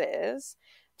services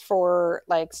for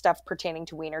like stuff pertaining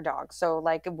to wiener dogs. So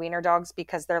like wiener dogs,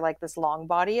 because they're like this long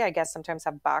body, I guess sometimes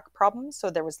have back problems.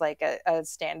 So there was like a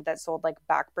stand that sold like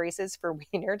back braces for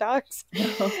wiener dogs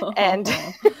and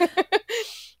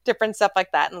different stuff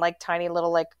like that. And like tiny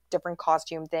little like different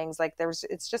costume things. Like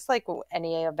it's just like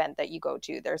any event that you go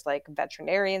to. There's like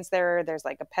veterinarians there. There's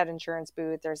like a pet insurance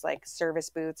booth. There's like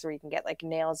service booths where you can get like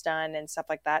nails done and stuff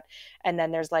like that. And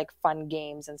then there's like fun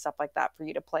games and stuff like that for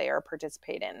you to play or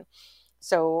participate in.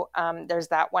 So there's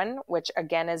that one, which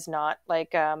again is not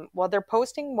like, they're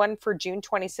posting one for June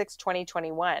 26,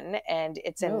 2021, and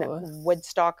it's in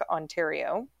Woodstock,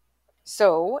 Ontario.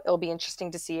 So it'll be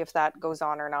interesting to see if that goes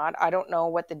on or not. I don't know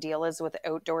what the deal is with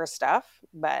outdoor stuff,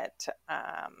 but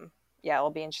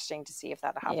it'll be interesting to see if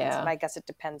that happens. Yeah. And I guess it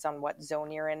depends on what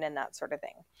zone you're in and that sort of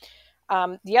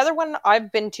thing. The other one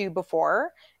I've been to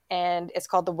before, and it's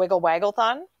called the Wiggle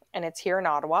Wagglethon. And it's here in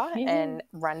Ottawa and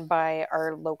run by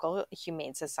our local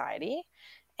Humane Society.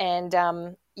 And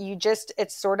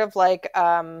it's sort of like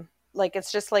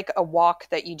it's just like a walk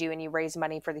that you do and you raise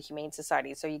money for the Humane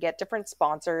Society. So you get different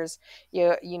sponsors.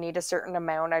 You need a certain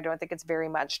amount. I don't think it's very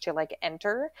much to like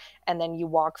enter. And then you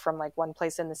walk from like one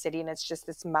place in the city and it's just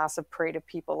this massive parade of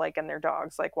people like and their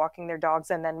dogs, like walking their dogs.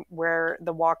 And then where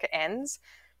the walk ends,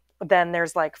 then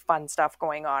there's like fun stuff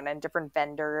going on and different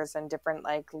vendors and different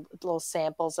like little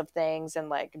samples of things and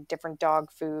like different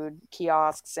dog food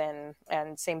kiosks and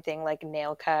same thing like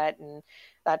nail cut and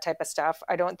that type of stuff.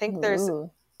 I don't think there's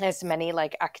as many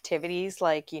like activities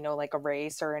like, like a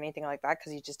race or anything like that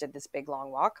because you just did this big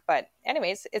long walk. But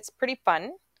anyways, it's pretty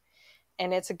fun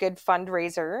and it's a good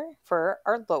fundraiser for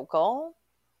our local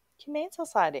Humane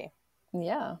Society.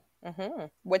 Yeah.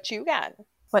 What you got?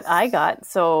 What I got,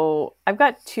 so I've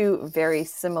got two very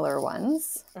similar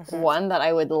ones. One that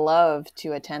I would love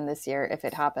to attend this year if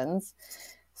it happens.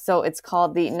 So it's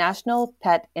called the National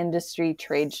Pet Industry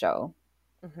Trade Show.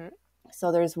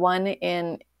 So there's one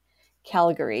in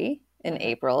Calgary in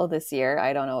April this year.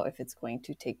 I don't know if it's going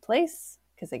to take place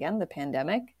because, again, the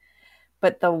pandemic.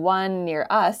 But the one near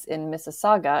us in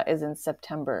Mississauga is in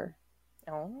September.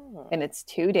 Oh. And it's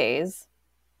 2 days.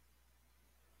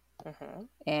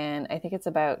 And I think it's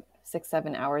about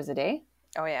 6-7 hours a day.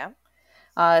 Oh, yeah.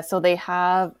 So they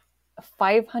have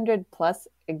 500 plus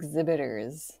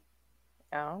exhibitors.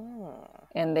 Oh.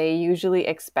 And they usually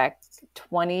expect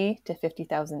 20 to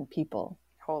 50,000 people.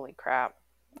 Holy crap.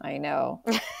 I know.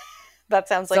 That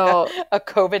sounds like a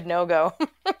COVID no-go.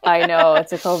 I know.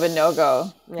 It's a COVID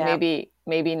no-go. Yeah.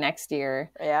 Maybe next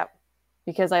year. Yeah.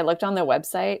 Because I looked on the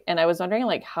website and I was wondering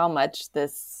like how much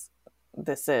this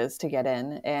is to get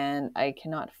in, and I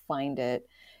cannot find it.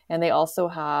 And they also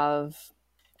have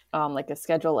like a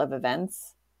schedule of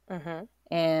events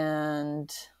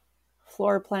and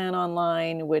floor plan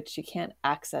online, which you can't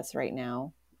access right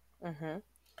now,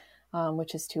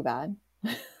 which is too bad.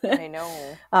 I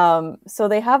know. So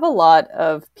they have a lot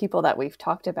of people that we've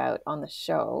talked about on the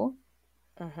show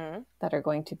that are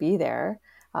going to be there.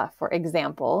 For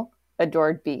example,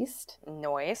 Adored Beast.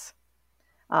 Noise.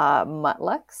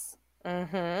 Muttlux.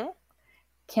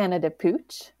 Canada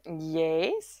Pooch.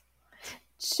 Yes.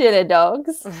 Chili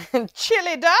Dogs.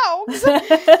 Chili Dogs.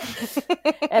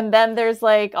 And then there's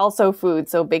like also food.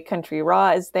 So Big Country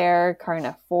Raw is there.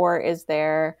 Carnivore is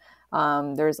there.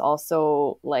 There's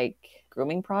also like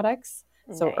grooming products.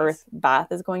 So Nice. Earth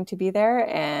Bath is going to be there,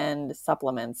 and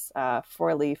supplements,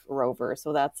 4-Leaf Rover.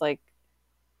 So that's like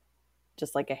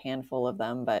just like a handful of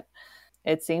them, but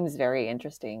it seems very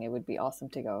interesting. It would be awesome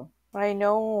to go. I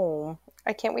know.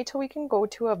 I can't wait till we can go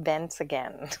to events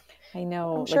again. I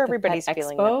know. I'm sure everybody's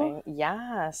feeling that way.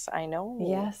 Yes, I know.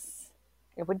 Yes.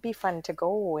 It would be fun to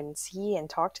go and see and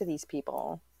talk to these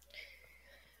people.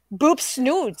 Boop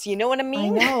snoots, you know what I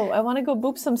mean? I know. I want to go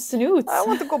boop some snoots. I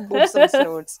want to go boop some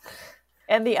snoots.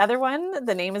 And the other one,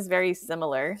 the name is very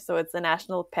similar. So it's the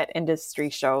National Pet Industry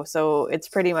Show. So it's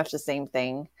pretty much the same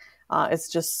thing. It's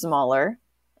just smaller.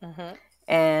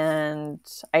 And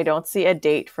I don't see a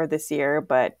date for this year,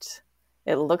 but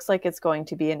it looks like it's going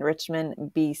to be in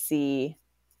Richmond, BC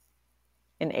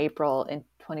in April in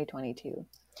 2022.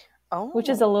 Oh. Which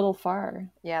is a little far.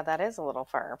 Yeah, that is a little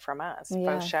far from us.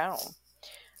 Yeah. For sure.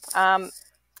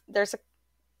 There's a...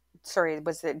 Sorry,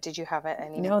 did you have it?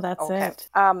 No, that's it.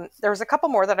 There was a couple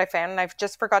more that I found, and I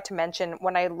just forgot to mention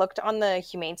when I looked on the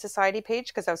Humane Society page,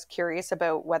 because I was curious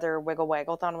about whether Wiggle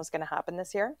Waggleton was going to happen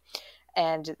this year.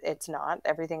 And it's not.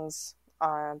 Everything's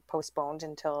postponed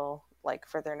until like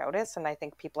further notice. And I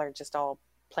think people are just all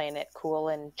playing it cool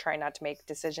and trying not to make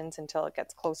decisions until it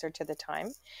gets closer to the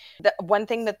time. The one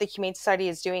thing that the Humane Society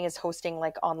is doing is hosting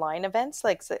like online events,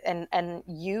 like, and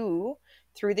you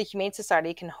through the Humane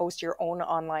Society can host your own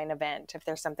online event if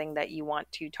there's something that you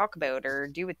want to talk about or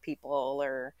do with people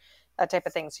or that type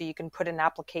of thing. So you can put an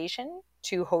application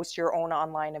to host your own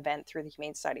online event through the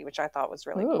Humane Society, which I thought was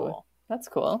really cool. That's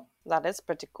cool. That is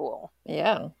pretty cool.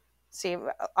 Yeah. See,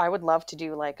 I would love to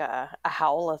do like a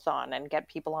howl-a-thon and get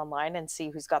people online and see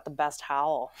who's got the best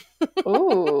howl.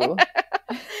 Ooh.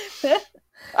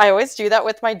 I always do that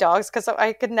with my dogs because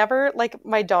I could never, like,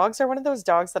 my dogs are one of those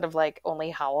dogs that have like only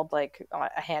howled like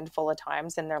a handful of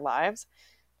times in their lives.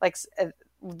 Like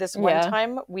this one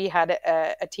time we had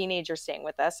a teenager staying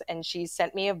with us, and she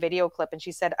sent me a video clip and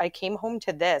she said, I came home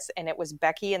to this and it was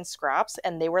Becky and Scraps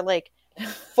and they were like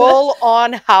full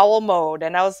on howl mode.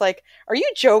 And I was like, are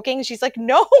you joking? She's like,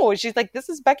 no. She's like, this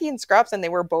is Becky and Scraps. And they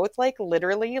were both like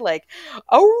literally like,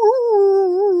 oh,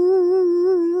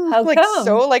 how like come?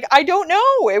 So like, I don't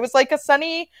know. It was like a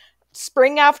sunny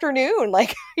spring afternoon.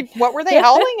 Like what were they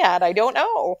howling at? I don't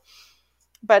know.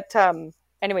 But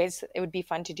anyways, it would be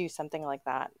fun to do something like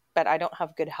that. But I don't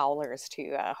have good howlers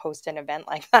to host an event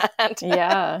like that.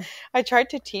 Yeah. I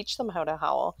tried to teach them how to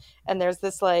howl. And there's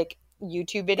this like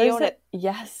YouTube video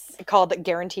called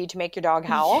Guaranteed to Make Your Dog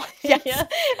Howl. Yes. Yeah.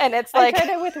 And it's like, I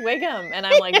tried it with Wiggum and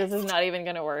I'm like, this is not even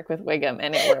going to work with Wiggum,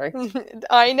 and it worked.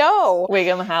 I know.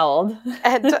 Wiggum howled.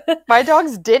 And my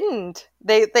dogs didn't.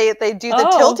 They do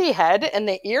the tilty head and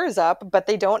the ears up, but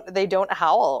they don't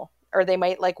howl. Or they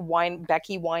might like whine.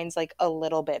 Becky whines like a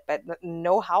little bit, but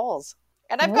no howls.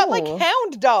 And I've got like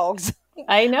hound dogs.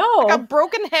 I know. I got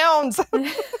broken hounds.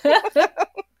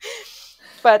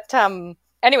 But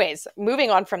anyways, moving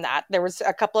on from that, there was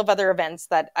a couple of other events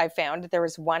that I found. There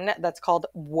was one that's called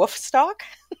Woofstock.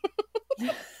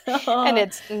 And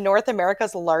it's North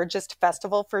America's largest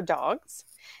festival for dogs.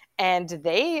 And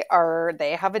they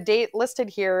have a date listed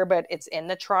here, but it's in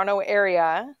the Toronto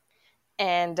area.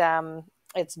 And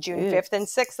it's June 5th and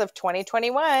 6th of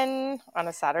 2021 on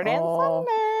a Saturday and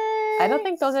Sunday. I don't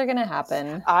think those are going to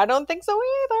happen. I don't think so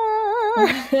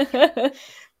either.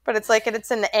 But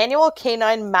it's an annual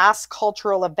canine mass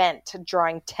cultural event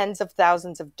drawing tens of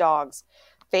thousands of dogs,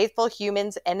 faithful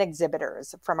humans, and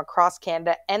exhibitors from across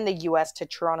Canada and the U.S. to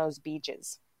Toronto's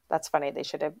beaches. That's funny. They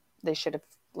should have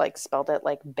like spelled it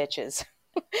like bitches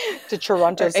to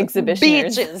Toronto's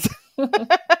beaches.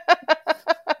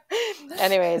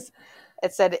 Anyways,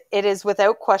 it said it is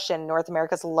without question North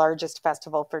America's largest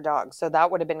festival for dogs. So that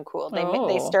would have been cool.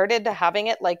 They started having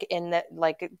it like in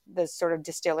the sort of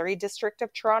distillery district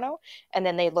of Toronto, and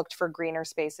then they looked for greener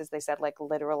spaces. They said like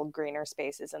literal greener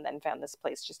spaces, and then found this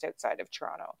place just outside of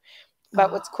Toronto.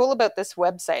 But what's cool about this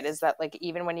website is that like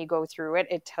even when you go through it,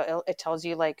 it tells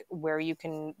you like where you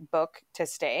can book to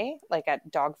stay, like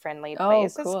at dog friendly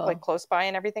places, like close by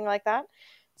and everything like that.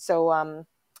 So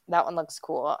that one looks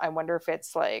cool. I wonder if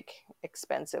it's like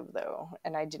expensive though.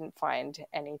 And I didn't find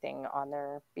anything on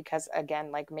there because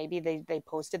again, like maybe they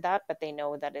posted that, but they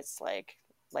know that it's like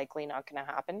likely not going to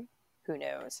happen. Who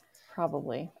knows?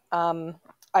 Probably.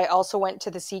 I also went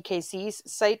to the CKC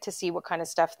site to see what kind of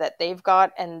stuff that they've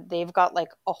got. And they've got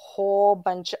like a whole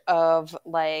bunch of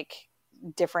like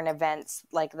different events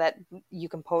like that you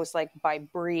can post like by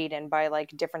breed and by like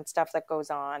different stuff that goes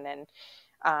on. And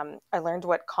I learned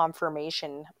what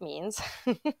conformation means.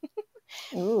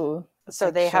 Ooh. So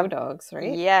like they have dogs,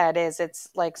 right? Yeah, it is. It's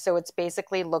like, so it's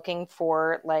basically looking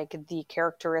for like the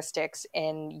characteristics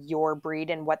in your breed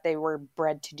and what they were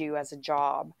bred to do as a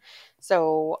job.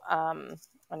 So,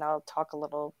 and I'll talk a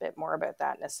little bit more about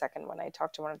that in a second when I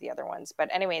talk to one of the other ones. But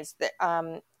anyways,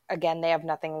 again, they have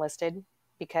nothing listed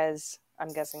because I'm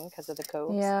guessing because of the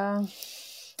codes. Yeah.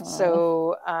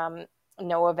 So,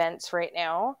 no events right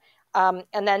now.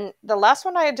 And then the last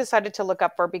one I decided to look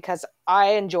up for because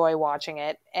I enjoy watching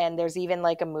it. And there's even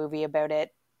like a movie about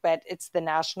it, but it's the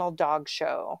National Dog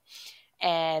Show.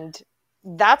 And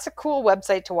that's a cool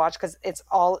website to watch because it's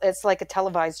like a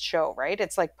televised show, right?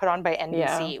 It's like put on by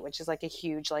NBC, which is like a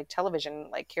huge like television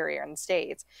like carrier in the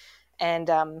States. And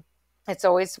it's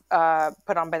always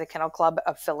put on by the Kennel Club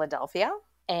of Philadelphia.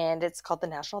 And it's called the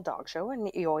National Dog Show. And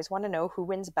you always want to know who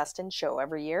wins Best in Show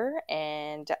every year.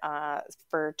 And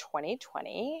for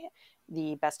 2020,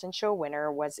 the Best in Show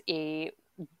winner was a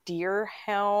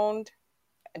deerhound,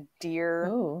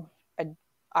 an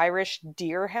Irish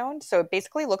deerhound. So it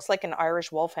basically looks like an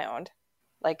Irish wolfhound,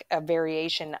 like a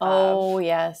variation of. Oh,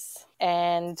 yes.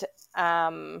 And so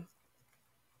I'm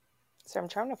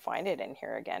trying to find it in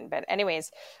here again. But anyways,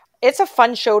 it's a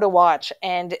fun show to watch,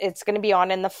 and it's going to be on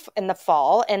in the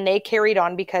fall. And they carried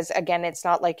on because again, it's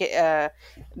not like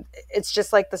it's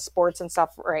just like the sports and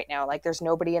stuff right now. Like there's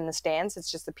nobody in the stands.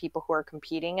 It's just the people who are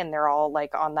competing, and they're all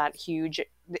like on that huge.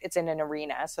 It's in an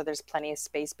arena, so there's plenty of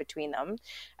space between them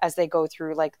as they go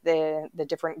through like the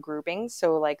different groupings.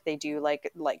 So like they do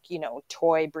like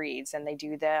toy breeds, and they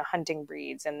do the hunting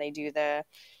breeds, and they do the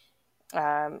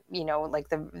like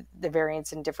the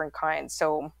variants in different kinds.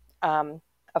 So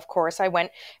of course I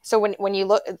went. So when you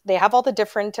look, they have all the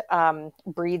different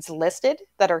breeds listed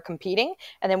that are competing.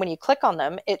 And then when you click on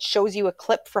them, it shows you a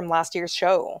clip from last year's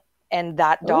show and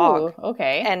that dog. Ooh,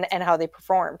 okay. And how they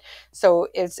performed. So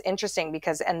it's interesting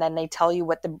because, and then they tell you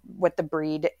what the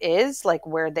breed is, like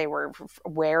where they were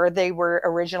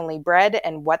originally bred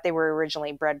and what they were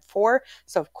originally bred for.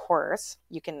 So of course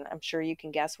I'm sure you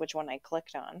can guess which one I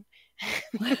clicked on.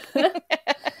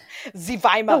 The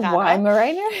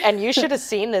Weimaraner. And you should have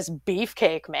seen this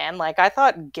beefcake, man. Like I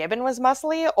thought Gibbon was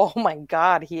muscly. Oh my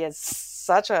God. He is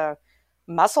such a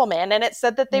muscle man. And it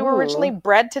said that they were originally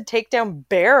bred to take down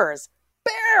bears.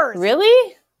 Bears!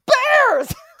 Really?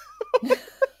 Bears!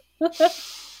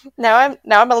 Now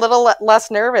I'm a little less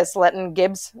nervous letting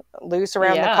Gibbs loose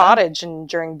around the cottage and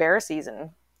during bear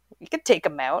season. You could take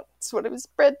him out. It's what it was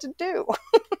bred to do.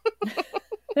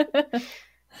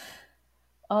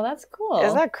 Oh, that's cool.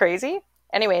 Isn't that crazy?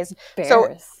 Anyways, Bears.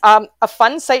 So a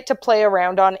fun site to play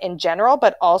around on in general,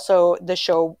 but also the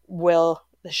show will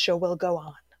go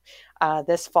on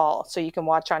this fall, so you can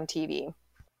watch on TV.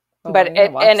 Oh, but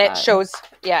it shows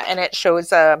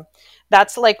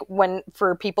that's like when,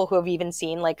 for people who have even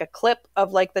seen like a clip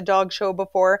of like the dog show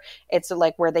before, it's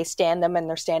like where they stand them and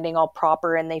they're standing all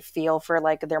proper and they feel for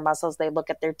like their muscles. They look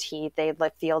at their teeth, they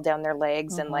like feel down their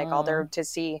legs and like all there to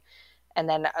see. And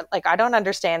then like, I don't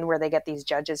understand where they get these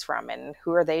judges from and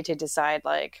who are they to decide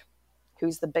like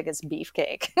who's the biggest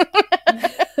beefcake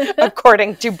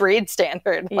according to breed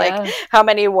standard. Yeah. Like, how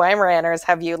many Weimaraners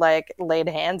have you like laid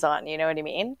hands on? You know what I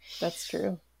mean? That's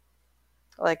true.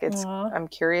 Like, it's, I'm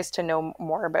curious to know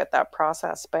more about that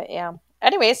process, but yeah.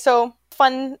 Anyway, so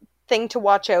fun thing to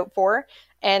watch out for.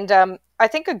 And I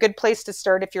think a good place to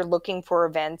start if you're looking for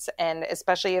events, and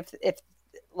especially if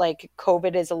like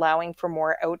COVID is allowing for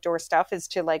more outdoor stuff, is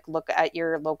to like look at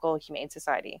your local Humane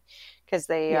Society, because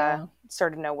they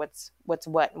sort of know what's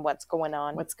what and what's going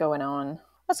on.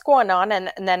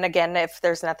 And then again, if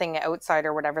there's nothing outside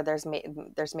or whatever, there's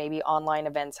maybe online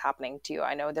events happening too.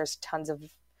 I know there's tons of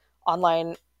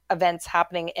online events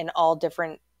happening in all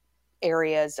different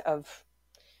areas of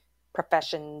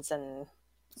professions and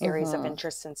areas of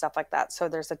interest and stuff like that. So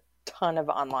there's a ton of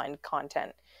online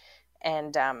content.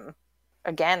 And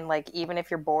again, like, even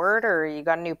if you're bored or you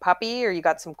got a new puppy or you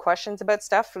got some questions about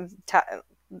stuff,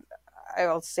 I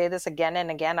will say this again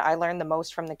and again, I learned the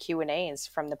most from the Q&As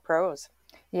from the pros.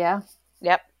 Yeah.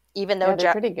 Yep. Even though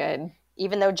they're pretty good.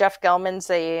 Even though Jeff Gelman's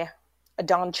a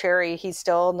Don Cherry, he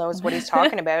still knows what he's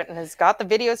talking about and has got the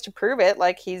videos to prove it.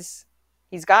 Like, he's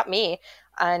got me.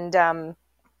 And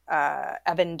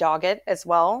Evan Doggett as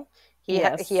well. He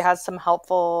has some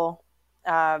helpful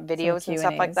videos and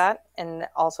stuff like that, and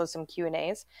also some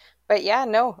Q&As. But yeah,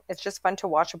 no, it's just fun to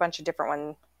watch a bunch of different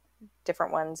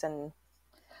ones and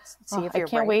see if you're I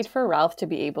can't wait for Ralph to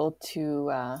be able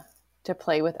to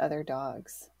play with other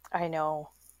dogs. I know.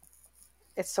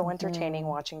 It's so entertaining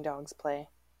watching dogs play.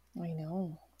 I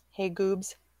know. Hey,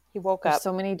 Goobs. He woke There's up.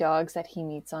 So many dogs that he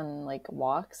meets on like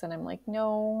walks, and I'm like,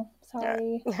 no,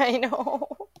 sorry. Yeah, I know.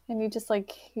 And he just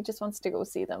wants to go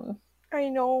see them. I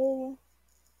know.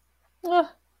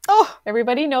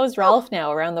 Everybody knows Ralph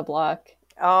now around the block.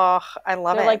 Oh, I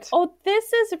love it. They're like, oh,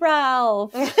 this is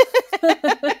Ralph.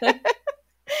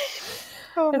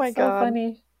 Oh my God. So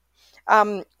funny.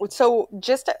 So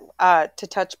just to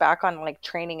touch back on like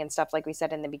training and stuff, like we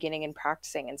said in the beginning, and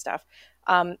practicing and stuff.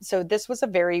 So this was a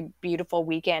very beautiful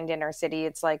weekend in our city.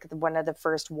 It's like one of the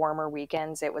first warmer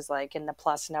weekends. It was like in the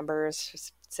plus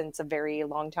numbers since a very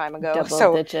long time ago.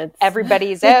 Double digits.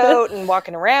 Everybody's out and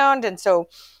walking around. And so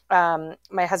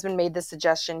my husband made the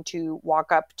suggestion to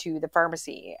walk up to the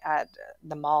pharmacy at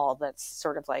the mall that's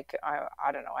sort of like,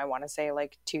 I don't know, I want to say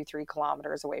like 2-3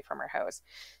 kilometers away from our house.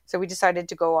 So we decided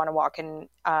to go on a walk, and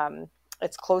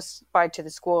it's close by to the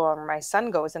school where my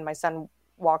son goes, and my son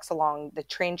walks along the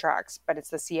train tracks, but it's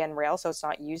the CN rail, so it's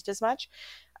not used as much.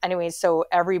 Anyways, so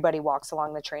everybody walks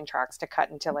along the train tracks to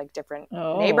cut into like different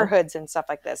neighborhoods and stuff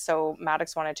like this. So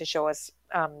Maddox wanted to show us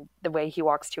the way he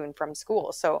walks to and from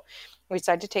school. So we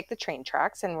decided to take the train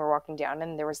tracks, and we're walking down,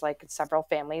 and there was like several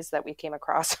families that we came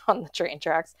across on the train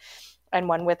tracks, and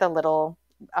one with a little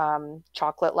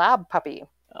chocolate lab puppy.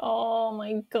 Oh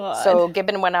my God. So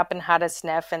Gibbon went up and had a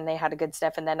sniff, and they had a good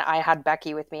sniff. And then I had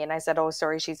Becky with me, and I said, oh,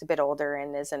 sorry, she's a bit older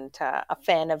and isn't a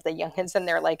fan of the youngins. And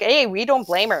they're like, hey, we don't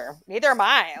blame her. Neither am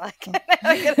I. Like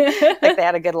they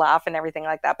had a good laugh and everything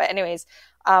like that. But anyways,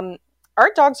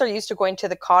 our dogs are used to going to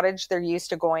the cottage. They're used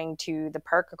to going to the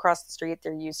park across the street.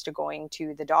 They're used to going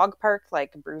to the dog park,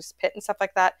 like Bruce Pitt and stuff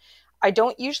like that. I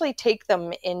don't usually take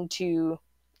them into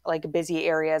like busy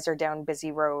areas or down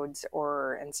busy roads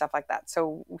and stuff like that.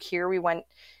 So here we went,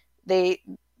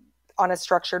 on a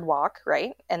structured walk,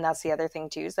 right? And that's the other thing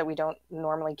too, is that we don't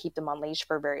normally keep them on leash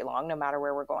for very long, no matter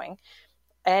where we're going.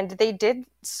 And they did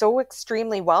so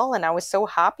extremely well, and I was so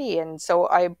happy. And so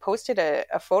I posted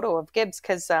a photo of Gibbs,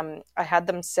 because I had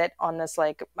them sit on this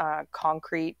like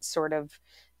concrete sort of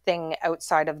thing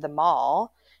outside of the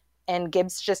mall. And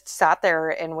Gibbs just sat there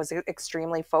and was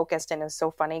extremely focused. And it was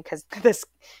so funny because this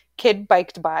kid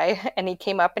biked by, and he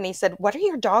came up and he said, what are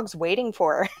your dogs waiting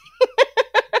for?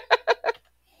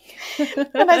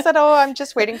 And I said, oh, I'm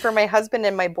just waiting for my husband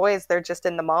and my boys. They're just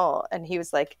in the mall. And he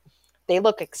was like, they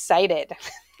look excited.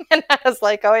 And I was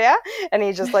like, oh yeah. And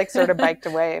he just like sort of biked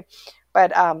away.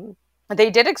 But they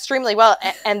did extremely well.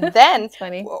 And then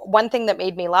one thing that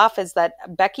made me laugh is that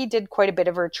Becky did quite a bit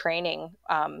of her training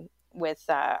with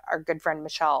our good friend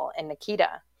Michelle and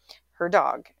Nikita, her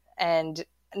dog. And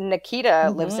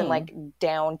Nikita lives in like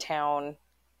downtown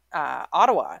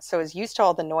Ottawa, so is used to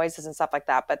all the noises and stuff like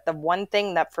that. But the one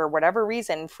thing that for whatever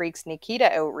reason freaks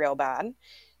Nikita out real bad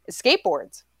is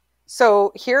skateboards.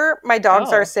 So here my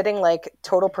dogs are sitting like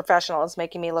total professionals,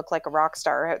 making me look like a rock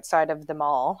star outside of the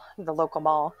mall, the local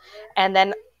mall. And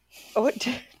then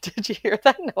did you hear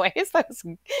that noise? That was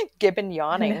Gibbon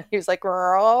yawning. He was like,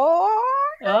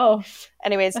 oh.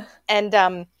 Anyways, and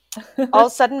all of a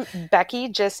sudden Becky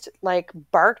just like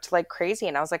barked like crazy,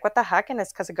 and I was like, what the heck? And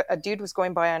it's because a dude was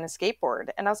going by on a skateboard,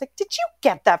 and I was like, did you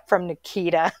get that from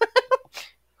Nikita?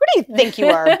 Who do you think you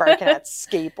are barking at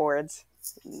skateboards?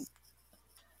 Oh,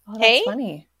 that's hey,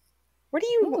 funny. What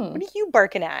are you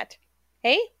barking at?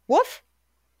 Hey, woof.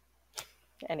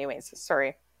 Anyways,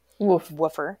 sorry. Woof.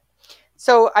 Woofer.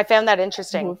 So I found that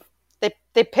interesting. Woof.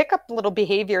 They pick up little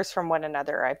behaviors from one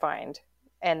another, I find.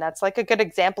 And that's like a good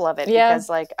example of it. Yeah. Because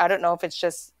like, I don't know if it's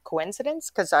just coincidence,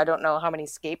 because I don't know how many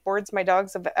skateboards my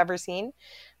dogs have ever seen.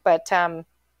 But yeah.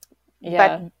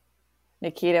 But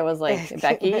Nikita was like,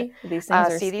 Becky, these things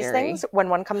are see scary. These things? When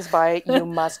one comes by, you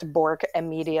must bork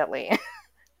immediately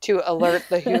to alert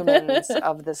the humans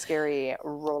of the scary,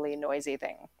 rolly, noisy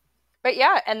thing. But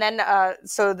yeah, and then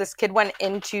so this kid went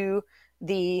into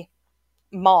the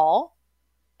mall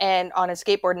and on a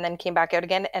skateboard and then came back out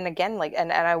again and again, like,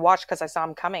 and I watched because I saw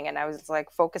him coming, and I was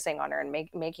like focusing on her and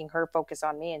making her focus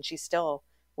on me, and she still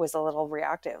was a little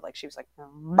reactive. Like she was like,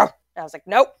 Burr. I was like,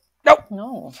 nope.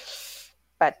 No.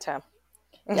 But you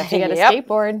have to get a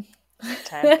skateboard.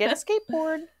 Time to get a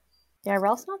skateboard. Yeah,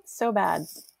 Ralph's not so bad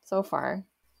so far.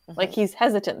 Mm-hmm. Like he's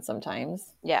hesitant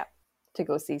sometimes. Yeah. To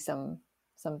go see some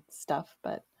stuff,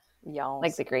 but Yals.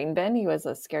 Like the green bin, he was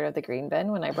scared of the green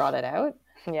bin when I brought it out.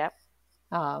 Yeah.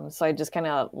 So I just kind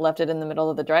of left it in the middle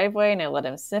of the driveway and I let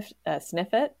him sniff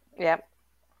it. Yep.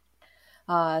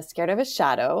 Scared of his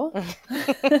shadow.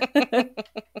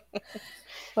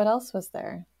 What else was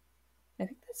there? I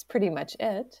think that's pretty much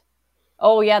it.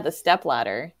 Oh yeah, the step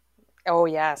ladder. Oh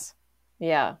yes.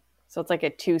 Yeah. So it's like a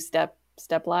 2-step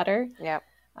ladder. Yep.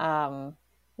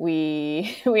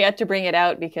 We had to bring it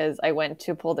out because I went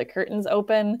to pull the curtains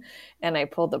open and I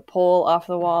pulled the pole off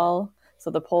the wall. So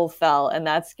the pole fell and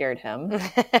that scared him.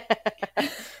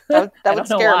 that would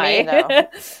scare me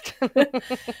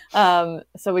though.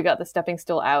 So we got the stepping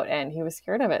stool out and he was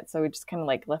scared of it. So we just kind of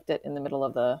like left it in the middle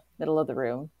of the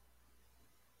room.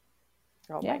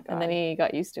 Oh yeah. My God. And then he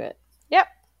got used to it.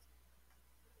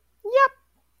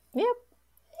 Yep.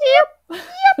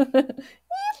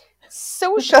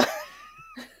 Social.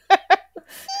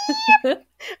 I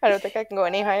don't think I can go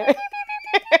any higher.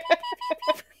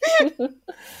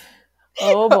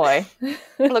 Oh boy.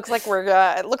 Looks like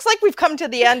we've come to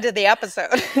the end of the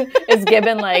episode. Is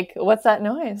Gibbon like, what's that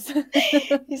noise?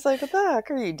 He's like, what the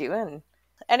heck are you doing?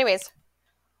 Anyways,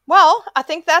 well, I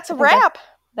think that's a wrap.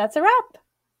 That's a wrap.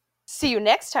 See you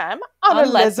next time on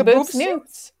Elizabeth's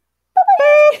Newts.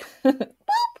 Bye-bye.